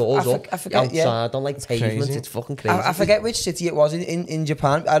 21 floors up outside on like pavement. It's fucking crazy. I forget which city it was in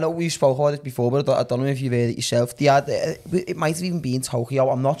Japan. I know we spoke about it before, but I don't know if you've heard it yourself. They had, it might have even been Tokyo,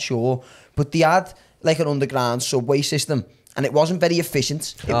 I'm not sure, but they had like an underground subway system, and it wasn't very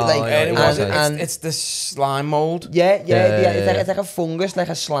efficient. It's the slime mold. It's like a fungus, like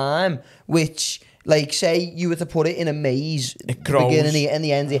a slime, which... Like, say you were to put it in a maze, it grows. Beginning and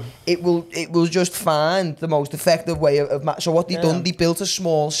the end, it will just find the most effective way of so what they done, they built a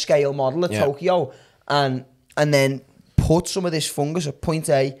small scale model of Tokyo, and then put some of this fungus at point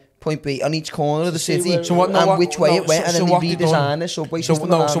A, point B on each corner of the city, which way it went, and then they redesigned the subway system.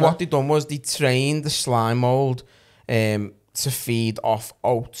 So what they done was they trained the slime mold to feed off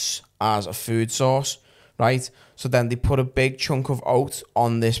oats as a food source, right? So then they put a big chunk of oat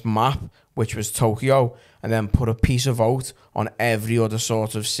on this map, which was Tokyo, and then put a piece of oat on every other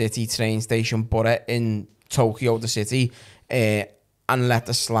sort of city, train station, but in Tokyo, the city, and let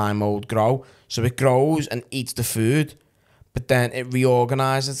the slime mold grow. So it grows and eats the food, but then it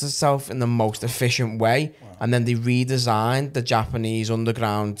reorganizes itself in the most efficient way. Wow. And then they redesigned the Japanese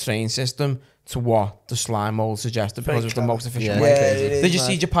underground train system to what the slime mold suggested, because it was the most efficient way. Did you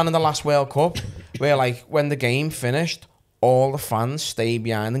see Japan in the last World Cup, where like when the game finished, all the fans stayed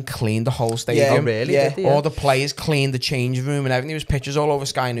behind and cleaned the whole stadium. Yeah, Oh, really? Yeah. Did they? All the players cleaned the changing room and everything. There was pictures all over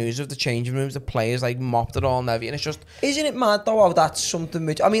Sky News of the changing rooms. The players like mopped it all and everything. It's just... Isn't it mad though how that's something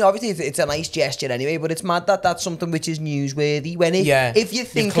which... I mean, obviously it's a nice gesture anyway, but it's mad that that's something which is newsworthy. When if you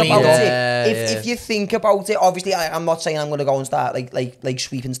think about if you think about it, obviously I'm not saying I'm going to go and start like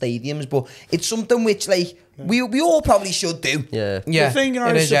sweeping stadiums, but it's something which like we all probably should do. Yeah. The thing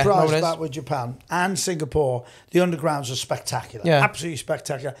I was surprised about with Japan and Singapore, the undergrounds are spectacular. Yeah. Absolutely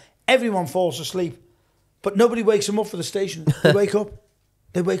spectacular. Everyone falls asleep, but nobody wakes them up for the station. They wake up.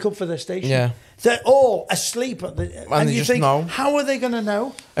 They wake up for their station. Yeah. They're all asleep. And you just think, know. how are they going to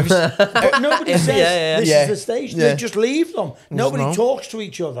know? But nobody says, this is the station. They just leave them. Nobody talks to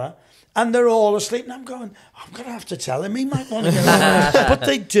each other. And they're all asleep. And I'm going, I'm going to have to tell him. He might want to get up. But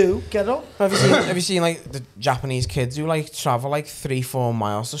they do get up. Have you seen like the Japanese kids who like travel like 3-4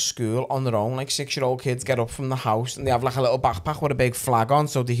 miles to school on their own? Like 6-year-old kids get up from the house and they have like a little backpack with a big flag on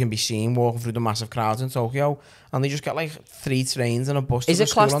so they can be seen walking through the massive crowds in Tokyo. And they just get like 3 trains and a bus to Is the it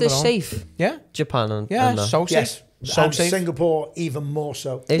school classed on their as own. safe? Yeah. Japan and So safe. Yes. So and safe. Singapore, even more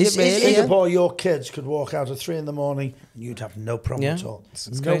so. Is it really? Singapore, your kids could walk out at 3 a.m. and you'd have no problem at all. It's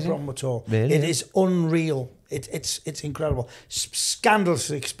no crazy. problem at all. Really? It is unreal. It's incredible.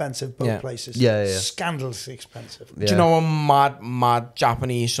 Scandalously expensive, both places. Yeah. Scandalously expensive. Do you know a mad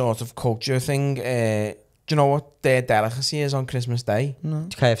Japanese sort of culture thing? Do you know what their delicacy is on Christmas Day? No.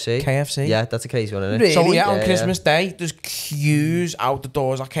 KFC. KFC. Yeah, that's a crazy one, isn't it? Really? So yeah, on Christmas Day, there's queues out the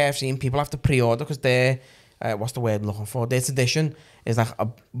doors at KFC and people have to pre-order because they're, what's the word I'm looking for? Their tradition is like a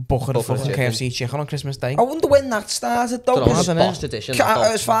bucket of fucking KFC chicken on Christmas Day. I wonder when that started though. It's boss edition.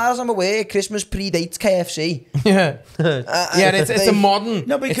 As far as I'm aware, Christmas predates KFC. Yeah. It's a modern,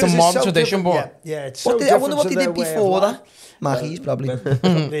 it's a modern tradition, but it's so I wonder what they did before that. Maggie's probably.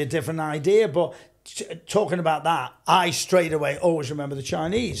 Probably a different idea, but talking about that, I straight away always remember the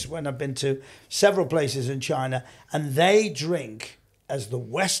Chinese when I've been to several places in China, and they drink, as the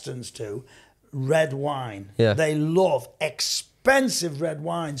Westerns do, red wine. Yeah. They love expensive red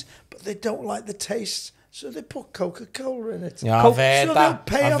wines, but they don't like the taste, so they put Coca-Cola in it. Yeah, I've heard that.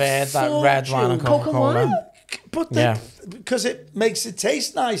 I've heard that red wine and Coca-Cola. But because it makes it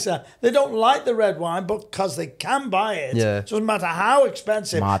taste nicer. They don't like the red wine, but because they can buy it. Yeah. It doesn't matter how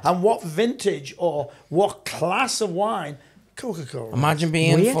expensive Mad. and what vintage or what class of wine. Coca-Cola. Imagine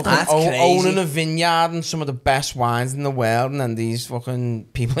being fucking owning a vineyard and some of the best wines in the world, and then these fucking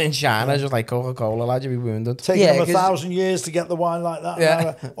people in China just like Coca-Cola, lad, you'd be wounded. Taking them 1,000 years to get the wine like that.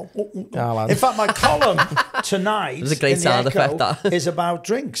 Yeah. In fact, my column tonight It was a great sound effect, that. is about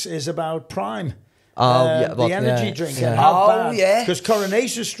drinks, is about Prime. The energy drink. Yeah. And how bad. Yeah. Because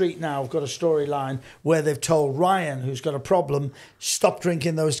Coronation Street now have got a storyline where they've told Ryan, who's got a problem, stop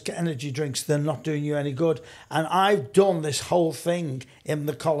drinking those energy drinks. They're not doing you any good. And I've done this whole thing in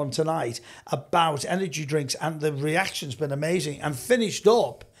the column tonight about energy drinks, and the reaction's been amazing, and finished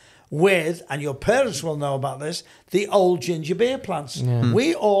up with, and your parents will know about this, the old ginger beer plants. Yeah.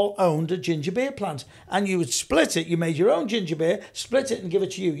 We all owned a ginger beer plant, and you would split it. You made your own ginger beer, split it and give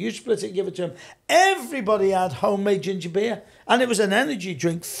it to you. You split it and give it to them. Everybody had homemade ginger beer, and it was an energy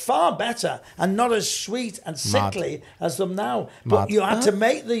drink, far better and not as sweet and sickly as them now. But you had to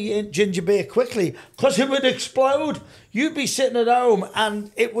make the ginger beer quickly because it would explode. You'd be sitting at home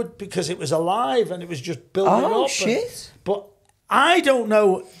and it would, because it was alive and it was just building up. Oh, shit. But I don't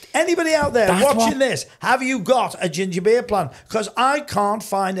know. Anybody out there watching this, have you got a ginger beer plant? Because I can't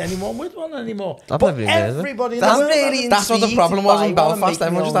find anyone with one anymore. Everybody in the world. That's what the problem was in Belfast.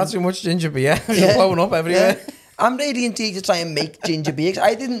 Everyone just had too much ginger beer. It was blowing up everywhere. Yeah. I'm really intrigued to try and make ginger beer.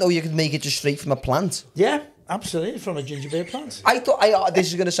 I didn't know you could make it just straight from a plant. Yeah, absolutely, from a ginger beer plant. I thought, this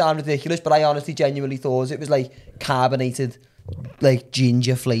is going to sound ridiculous, but I honestly genuinely thought it was like carbonated, like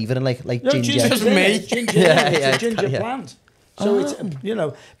ginger flavour and like ginger. Just me. It's a ginger plant. So it's,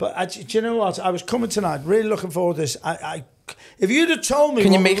 but do you know what? I was coming tonight, really looking forward to this. If you'd have told me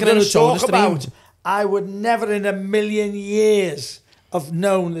what we were going to talk stream? about, I would never in a million years have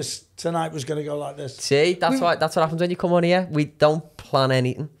known this tonight was going to go like this. See, that's what happens when you come on here. We don't plan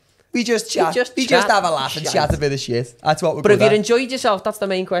anything. We just chat. We just have a laugh and chat a bit of shit. That's what we're But if good you at. enjoyed yourself, that's the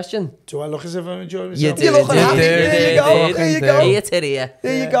main question. Do I look as if I'm enjoying myself? You do. You're looking happy. There you go. There you go. Ear to ear.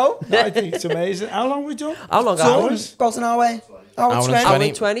 There you go. I think it's amazing. How long have we done? How long? Hours? Got an hour. Hour and 20. Hour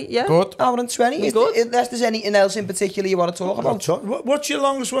and 20, yeah. Good. Hour and 20. Unless there's anything else in particular you want to talk about. What's your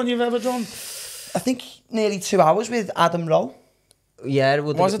longest one you've ever done? I think nearly 2 hours with Adam Rowe. Yeah, it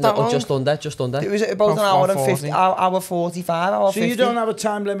Was it that long? Just under. It was about an hour and 50, hour 45, hour 50. So you don't have a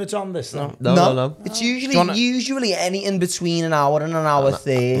time limit on this, though? No. It's usually anything between an hour and an hour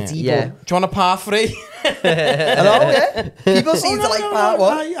 30. Yeah. Do you want a par 3? Hello, yeah. People seem to like part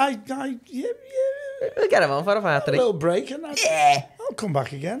one. Yeah. We'll get him on for a part A little break and I'll come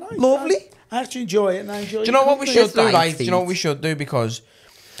back again. Lovely. I actually enjoy it and I enjoy it. Do you know what we should do, nice, right? Do you know what we should do? Because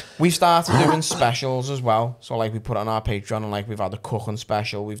we've started doing specials as well. So, like, we put it on our Patreon and, like, we've had a cooking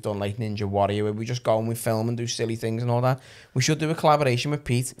special. We've done, like, Ninja Warrior, where we just go and we film and do silly things and all that. We should do a collaboration with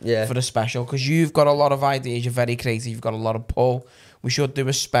Pete for the special. Because you've got a lot of ideas. You're very creative. You've got a lot of pull. We should do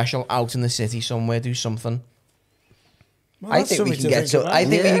a special out in the city somewhere. Do something. Well, I think we can get something. I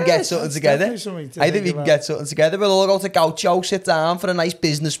think we can get something together. I think we can get something together. We'll all go to Gaucho, sit down for a nice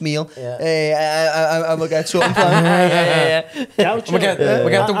business meal, and we'll get something planned. Gaucho. We get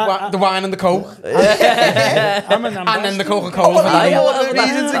the wine and the Coke. I'm an ambassador. And then the Coca-Cola. What a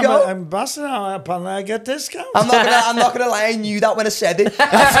reason to go. I'm an ambassador. Apparently I get discounts. I'm not gonna lie. I knew that when I said it.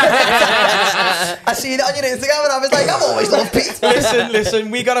 I seen it on your Instagram and I was like, I've always loved Pete.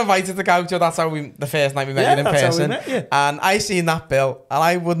 Listen. We got invited to Gaucho. That's how the first night we met you in that's person. how we met you. And I seen that bill, and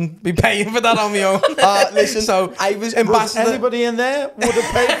I wouldn't be paying for that on my own. Listen, so I was ambassador. Anybody in there would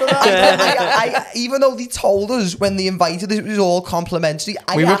have paid for that? I even though they told us when they invited us it was all complimentary,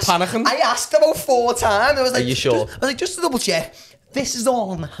 We were panicking. I asked about 4 times. I was like, Are you sure? I was like, just to double check. This is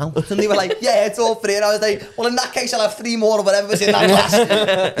all on the house. And they were like, yeah, it's all free. And I was like, well, in that case, I'll have 3 more or whatever was in that glass.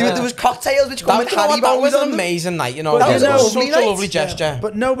 there was cocktails which come with Haribo. That was an amazing night, you know. That was a such a lovely gesture.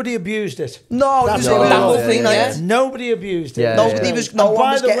 But nobody abused it. No, That's it was all a it was. lovely night. Nobody abused it. Yeah, Nobody was. No And one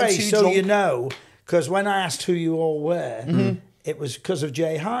by was the getting way, too so drunk. you know, because when I asked who you all were, it was because of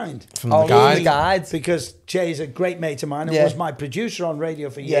Jay Hind. From the guide. The guide. Because Jay's a great mate of mine and Yeah. was my producer on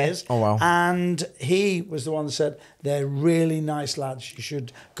radio for years. Oh, wow. And he was the one that said, they're really nice lads. You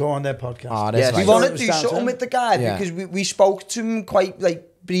should go on their podcast. Oh, that's We right. want So to it do was down to something him. with the guy Yeah. because we spoke to him quite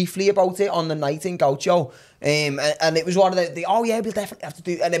briefly about it on the night in Gaucho. And it was one of the oh yeah, we'll definitely have to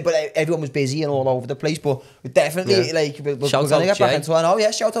do, and then but everyone was busy and all over the place, but we definitely we're Shout gonna out get back Jay. into it. Oh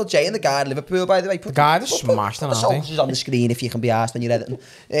yeah, shout out Jay and the guy at Liverpool, by the way. The guy just smashed it, the hasn't he? socials on the screen if you can be asked when you're editing.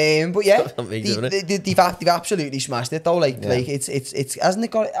 But yeah, Amazing, they've absolutely smashed it though. Like it's hasn't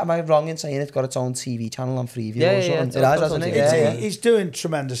it got? Am I wrong in saying it's got its own TV channel on Freeview or something? It has, hasn't it? Yeah. He's doing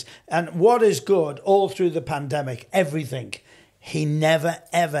tremendous. And what is good, all through the pandemic, everything, he never,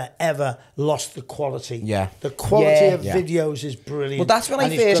 ever, ever lost the quality. Yeah. The quality Yeah. of videos is brilliant. Well, that's when I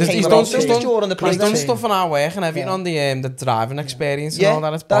And he's first got- came He's about done, this during the he's done pandemic. stuff on our work and everything on the driving experience and Yeah, all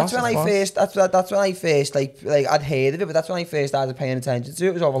that. It's that's boss, when it's I boss. first. That's when I first like I'd heard of it, but that's when I first started paying attention to it.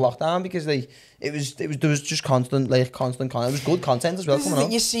 It was over lockdown because there was just constant content. It was good content as well This is coming the on.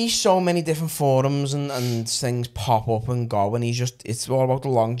 thing, you see so many different forums and things pop up and go, and it's all about the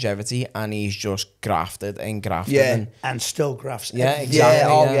longevity, and he's just grafted and grafted. Yeah. And, And still graphs. Yeah, everything.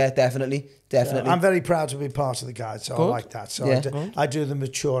 exactly. Yeah, definitely. I'm very proud to be part of the guide, so I Good. like that. So Yeah. I do the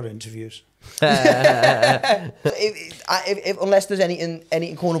mature interviews. If unless there's anything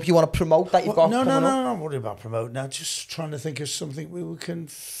coming up you want to promote that you've got. No, coming up. I'm not worried about promoting now. Just trying to think of something we can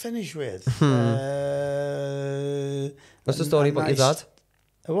finish with. What's the story about your dad?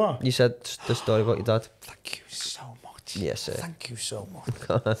 What? You said the story about your dad. Thank you so much. Yes, sir. Thank you so much.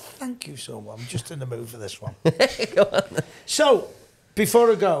 Thank you so much. I'm just in the mood for this one. So,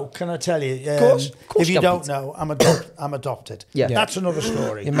 before I go, can I tell you? course if you you can, don't Pete. know, I'm adopted. Yeah. That's another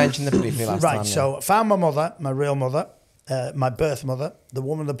story. you mentioned it briefly last Right, time. yeah. so I found my mother, my real mother, my birth mother. The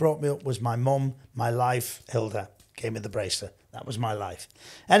woman that brought me up was my mum, my life, Hilda. Gave me the bracelet. That was my life.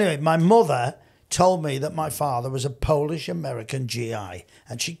 Anyway, my mother told me that my father was a Polish-American GI,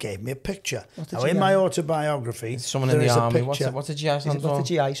 and she gave me a picture. Now, in my autobiography, Someone in there the is a army. picture. What's a GI stand for? What's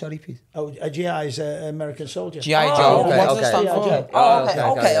the GI? Sorry, Pete. Oh, a GI is an American soldier. GI Joe. okay, What does okay. it stand G.I. for? Joe.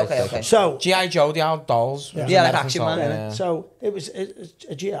 Oh, okay. So, GI Joe, the old dolls. Yeah. Yeah, like American Action Man, soldier, yeah. So it was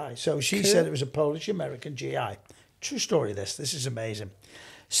a GI. So she said it was a Polish-American GI. True story, this. This is amazing.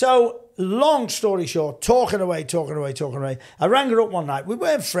 So, long story short, talking away. I rang her up one night. We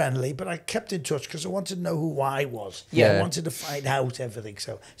weren't friendly, but I kept in touch because I wanted to know who I was. Yeah. I wanted to find out everything.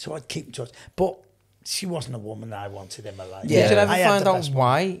 So I'd keep in touch. But she wasn't a woman I wanted in my life. Yeah. Did you ever I had find the out best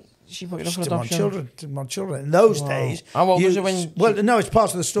why she put you up for didn't want adoption? children. Didn't want children. In those days. How old was you when Well, no, it's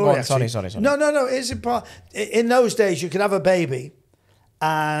part of the story. Go on, sorry, actually. sorry. No. It's in those days, you could have a baby,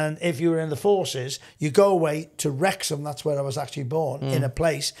 and if you were in the forces, you go away to Wrexham. That's where I was actually born, in a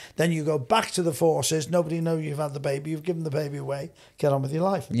place. Then you go back to the forces. Nobody knows you've had the baby. You've given the baby away. Get on with your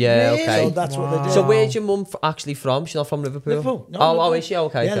life. Yeah, Really? okay. So that's what they did. So where's your mum actually from? She's not from Liverpool? Liverpool. No, oh, Liverpool. is she?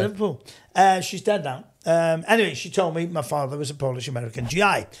 Okay. Yeah, okay. Liverpool. She's dead now. Anyway, she told me my father was a Polish-American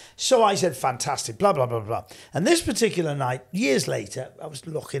GI. So I said, fantastic, blah, blah, blah, blah. And this particular night, years later, I was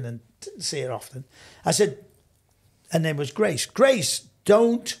looking and didn't see her often. I said, her name was Grace. Grace,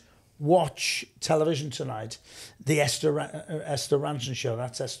 don't watch television tonight. The Esther Ranson show.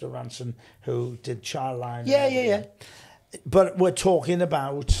 That's Esther Ranson who did Childline. Yeah. But we're talking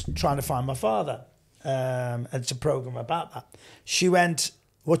about trying to find my father. It's a program about that. She went,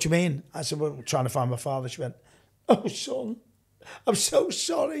 what do you mean? I said, we're trying to find my father. She went, oh, son, I'm so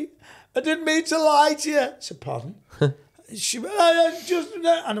sorry. I didn't mean to lie to you. I said, pardon? She went,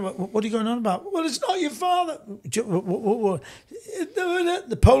 and I went, what are you going on about? Well, it's not your father. The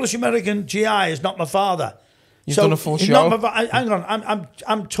Polish-American GI is not my father. You've done a full show. Hang on,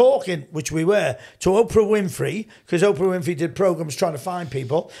 I'm talking, which we were, to Oprah Winfrey, because Oprah Winfrey did programs trying to find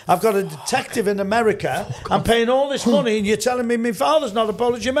people. I've got a detective in America. I'm paying all this money, and you're telling me my father's not a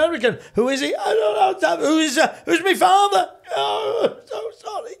Polish American. Who is he? I don't know. Who's my father? Oh, so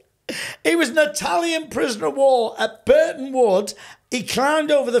sorry. He was an Italian prisoner of war at Burton Wood. He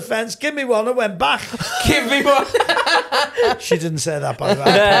climbed over the fence, give me one, and went back. Give me one. She didn't say that, by the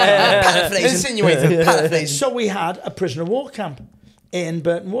way. Paraphrasing. So we had a prisoner of war camp in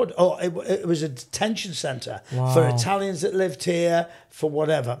Burton Wood. Oh, it was a detention centre for Italians that lived here, for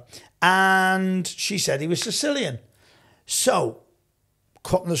whatever. And she said he was Sicilian. So,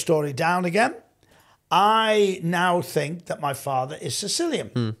 cutting the story down again, I now think that my father is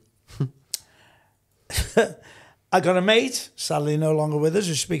Sicilian. I got a mate, sadly no longer with us,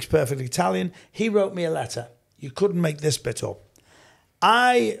 who speaks perfect Italian. He wrote me a letter. You couldn't make this bit up.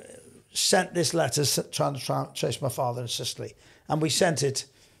 I sent this letter trying to trace my father in Sicily, and we sent it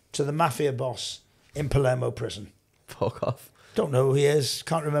to the mafia boss in Palermo prison. Fuck off. Don't know who he is,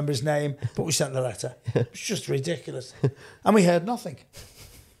 can't remember his name, but we sent the letter. It's just ridiculous. And we heard nothing.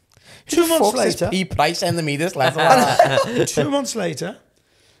 2 months later... Pete Price sending me this letter. 2 months later,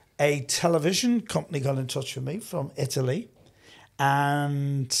 a television company got in touch with me from Italy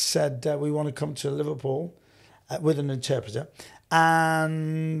and said, we want to come to Liverpool with an interpreter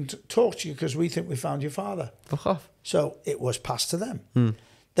and talk to you because we think we found your father. Fuck off. So it was passed to them.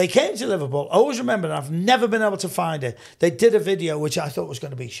 They came to Liverpool. I always remember, and I've never been able to find it. They did a video which I thought was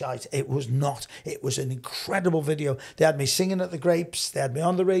going to be shite. It was not. It was an incredible video. They had me singing at the Grapes. They had me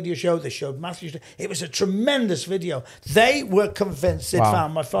on the radio show. They showed Matthew. It was a tremendous video. They were convinced they'd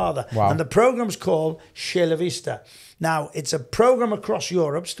found my father. And the program's called Chez La Vista. Now, it's a program across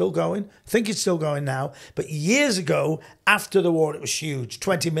Europe, still going. I think it's still going now. But years ago, after the war, it was huge.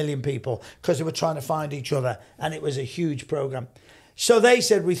 20 million people, because they were trying to find each other. And it was a huge program. So they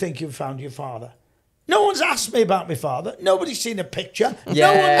said, we think you've found your father. No one's asked me about my father. Nobody's seen a picture.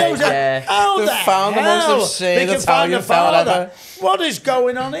 No one knows that. How the hell they can find a father? What is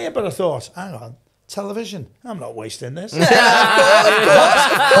going on here? But I thought, hang on, television. I'm not wasting this. Of course.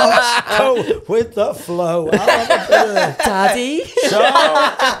 Go with the flow. Daddy. So,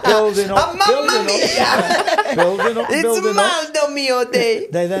 building up. It's Maldo mio day.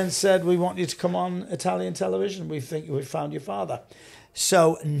 They then said, we want you to come on Italian television. We think we found your father.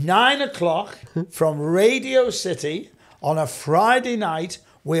 So 9 o'clock from Radio City on a Friday night,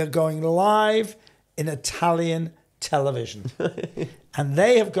 we are going live in Italian television. And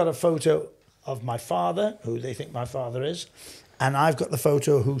they have got a photo of my father, who they think my father is, and I've got the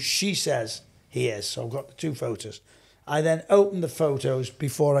photo of who she says he is. So I've got the two photos. I then open the photos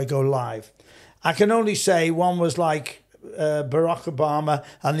before I go live. I can only say one was like Barack Obama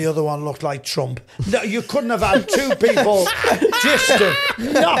and the other one looked like Trump. No, you couldn't have had two people distant.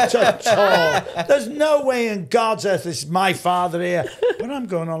 Not at all. There's no way in God's earth this is my father here. But I'm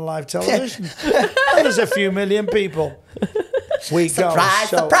going on live television. And there's a few million people. We surprise,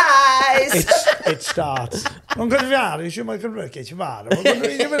 go. Surprise! It starts. Non confiare, ma che ci vado.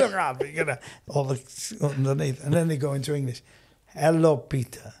 All the underneath. And then they go into English. Hello,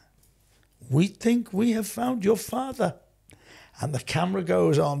 Peter. We think we have found your father. And the camera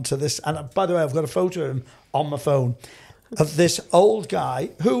goes on to this. And by the way, I've got a photo of him on my phone of this old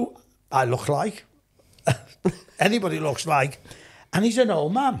guy who I look like. Anybody looks like. And he's an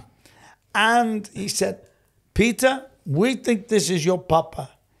old man. And he said, Peter, we think this is your papa.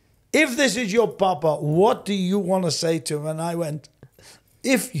 If this is your papa, what do you want to say to him? And I went,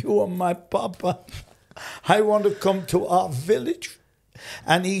 if you are my papa, I want to come to our village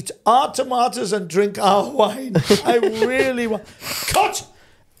and eat our tomatoes and drink our wine. I really want... Cut!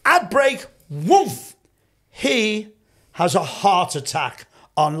 Ad break. Woof! He has a heart attack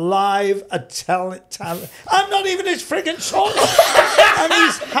on live I'm not even his friggin' son. And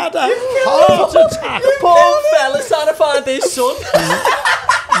he's had a heart attack. The poor fella's trying to find his son.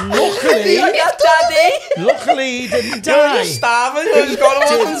 luckily he didn't die. You're just starving. You're just going to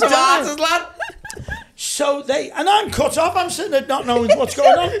want some tomatoes, lad. So and I'm cut off. I'm sitting there not knowing what's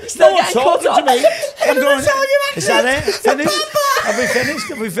going on. No one's talking to me. I'm going, is that it? Finished? Have we finished?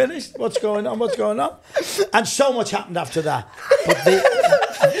 Have we finished? What's going on? What's going on? And so much happened after that. But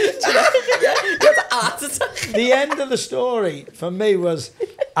the end of the story for me was,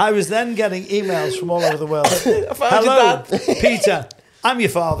 I was then getting emails from all over the world. Hello, Peter. I'm your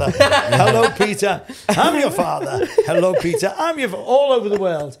father. Hello, Peter. I'm your father. Hello, Peter. I'm your father. All over the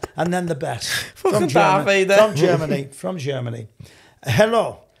world. And then the best. From Germany.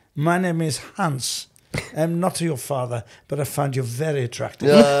 Hello, my name is Hans. I'm not your father, but I find you very attractive.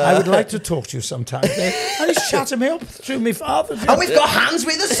 I would like to talk to you sometime. And he's chatting me up through my father. And we've got Hans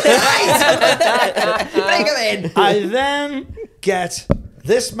with us tonight. Bring him in. I then get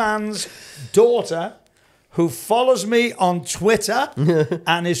this man's daughter, who follows me on Twitter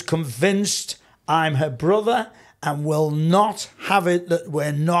and is convinced I'm her brother and will not have it that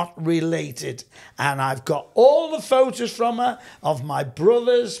we're not related. And I've got all the photos from her of my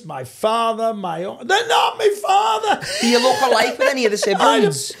brothers, my father, they're not my father. Do you look alike with any of the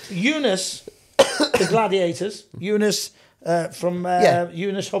siblings? Eunice, the Gladiators, Eunice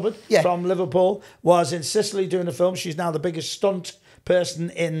Hubbard from Liverpool, was in Sicily doing a film. She's now the biggest stunt person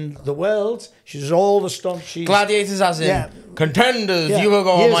in the world. She does all the stunts. Gladiators as in contenders. You will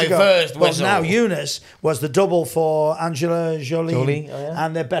go on my first whistle. Well, now Eunice was the double for Angela Jolie.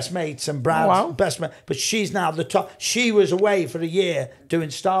 And they're best mates, and Brad's best mate. But she's now the top. She was away for a year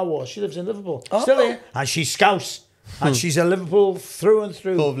doing Star Wars. She lives in Liverpool. Still here. And she's Scouse. And she's a Liverpool through and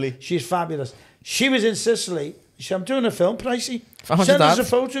through. Lovely. She's fabulous. She was in Sicily. She said, I'm doing a film, Pricey. Send us a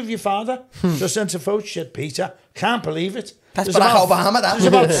photo of your father. So I sent a photo. She said, Peter, can't believe it. That's Barack Obama, that. There's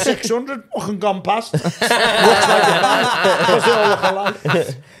about 600 fucking gone past. Looks like a band, because they all look alike.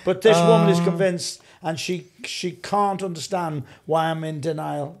 But this woman is convinced, and she can't understand why I'm in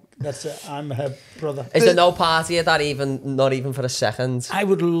denial. That's it. I'm her brother. Is there no party at that, not even for a second? I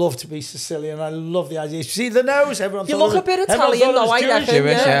would love to be Sicilian. I love the idea. See the nose? Everyone. You look a bit Italian, though. I reckon.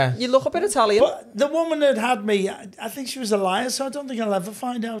 Yeah. You look a bit Italian. But the woman that had me, I think she was a liar, so I don't think I'll ever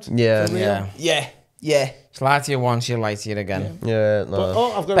find out. Yeah. Slaat je once, je light je again. Yeah, no.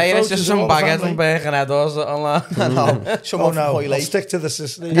 But, I've got Ben je dus zo'n baguette van Bergen uit Dozen online? I'll stick to the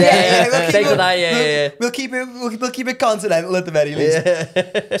Sicilian. We'll keep it continental at the very least.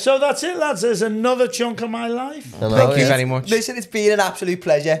 So that's it, lads. There's another chunk of my life. Thank you very much. Listen, it's been an absolute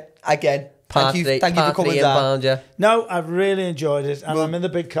pleasure again. Thank you for coming down. No, I've really enjoyed it, and I'm in the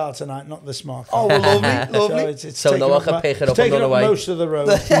big car tonight, not the smart car. Oh, lovely. So no one can pick it up and run away. Most of the road.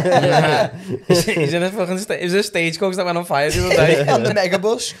 He's in a fucking it was a stagecoach that went on fire the other day. On the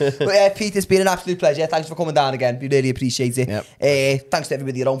megabus. But Pete, it's been an absolute pleasure. Thanks for coming down again. We really appreciate it. Thanks to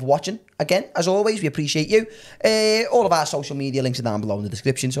everybody at home for watching. Again, as always, we appreciate you. All of our social media links are down below in the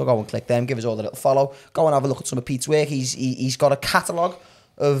description, so go and click them. Give us all a little follow. Go and have a look at some of Pete's work. He's got a catalogue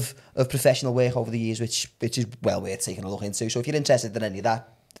of professional work over the years, which is well worth taking a look into. So if you're interested in any of that,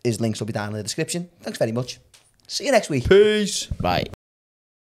 his links will be down in the description. Thanks very much. See you next week. Peace. Bye.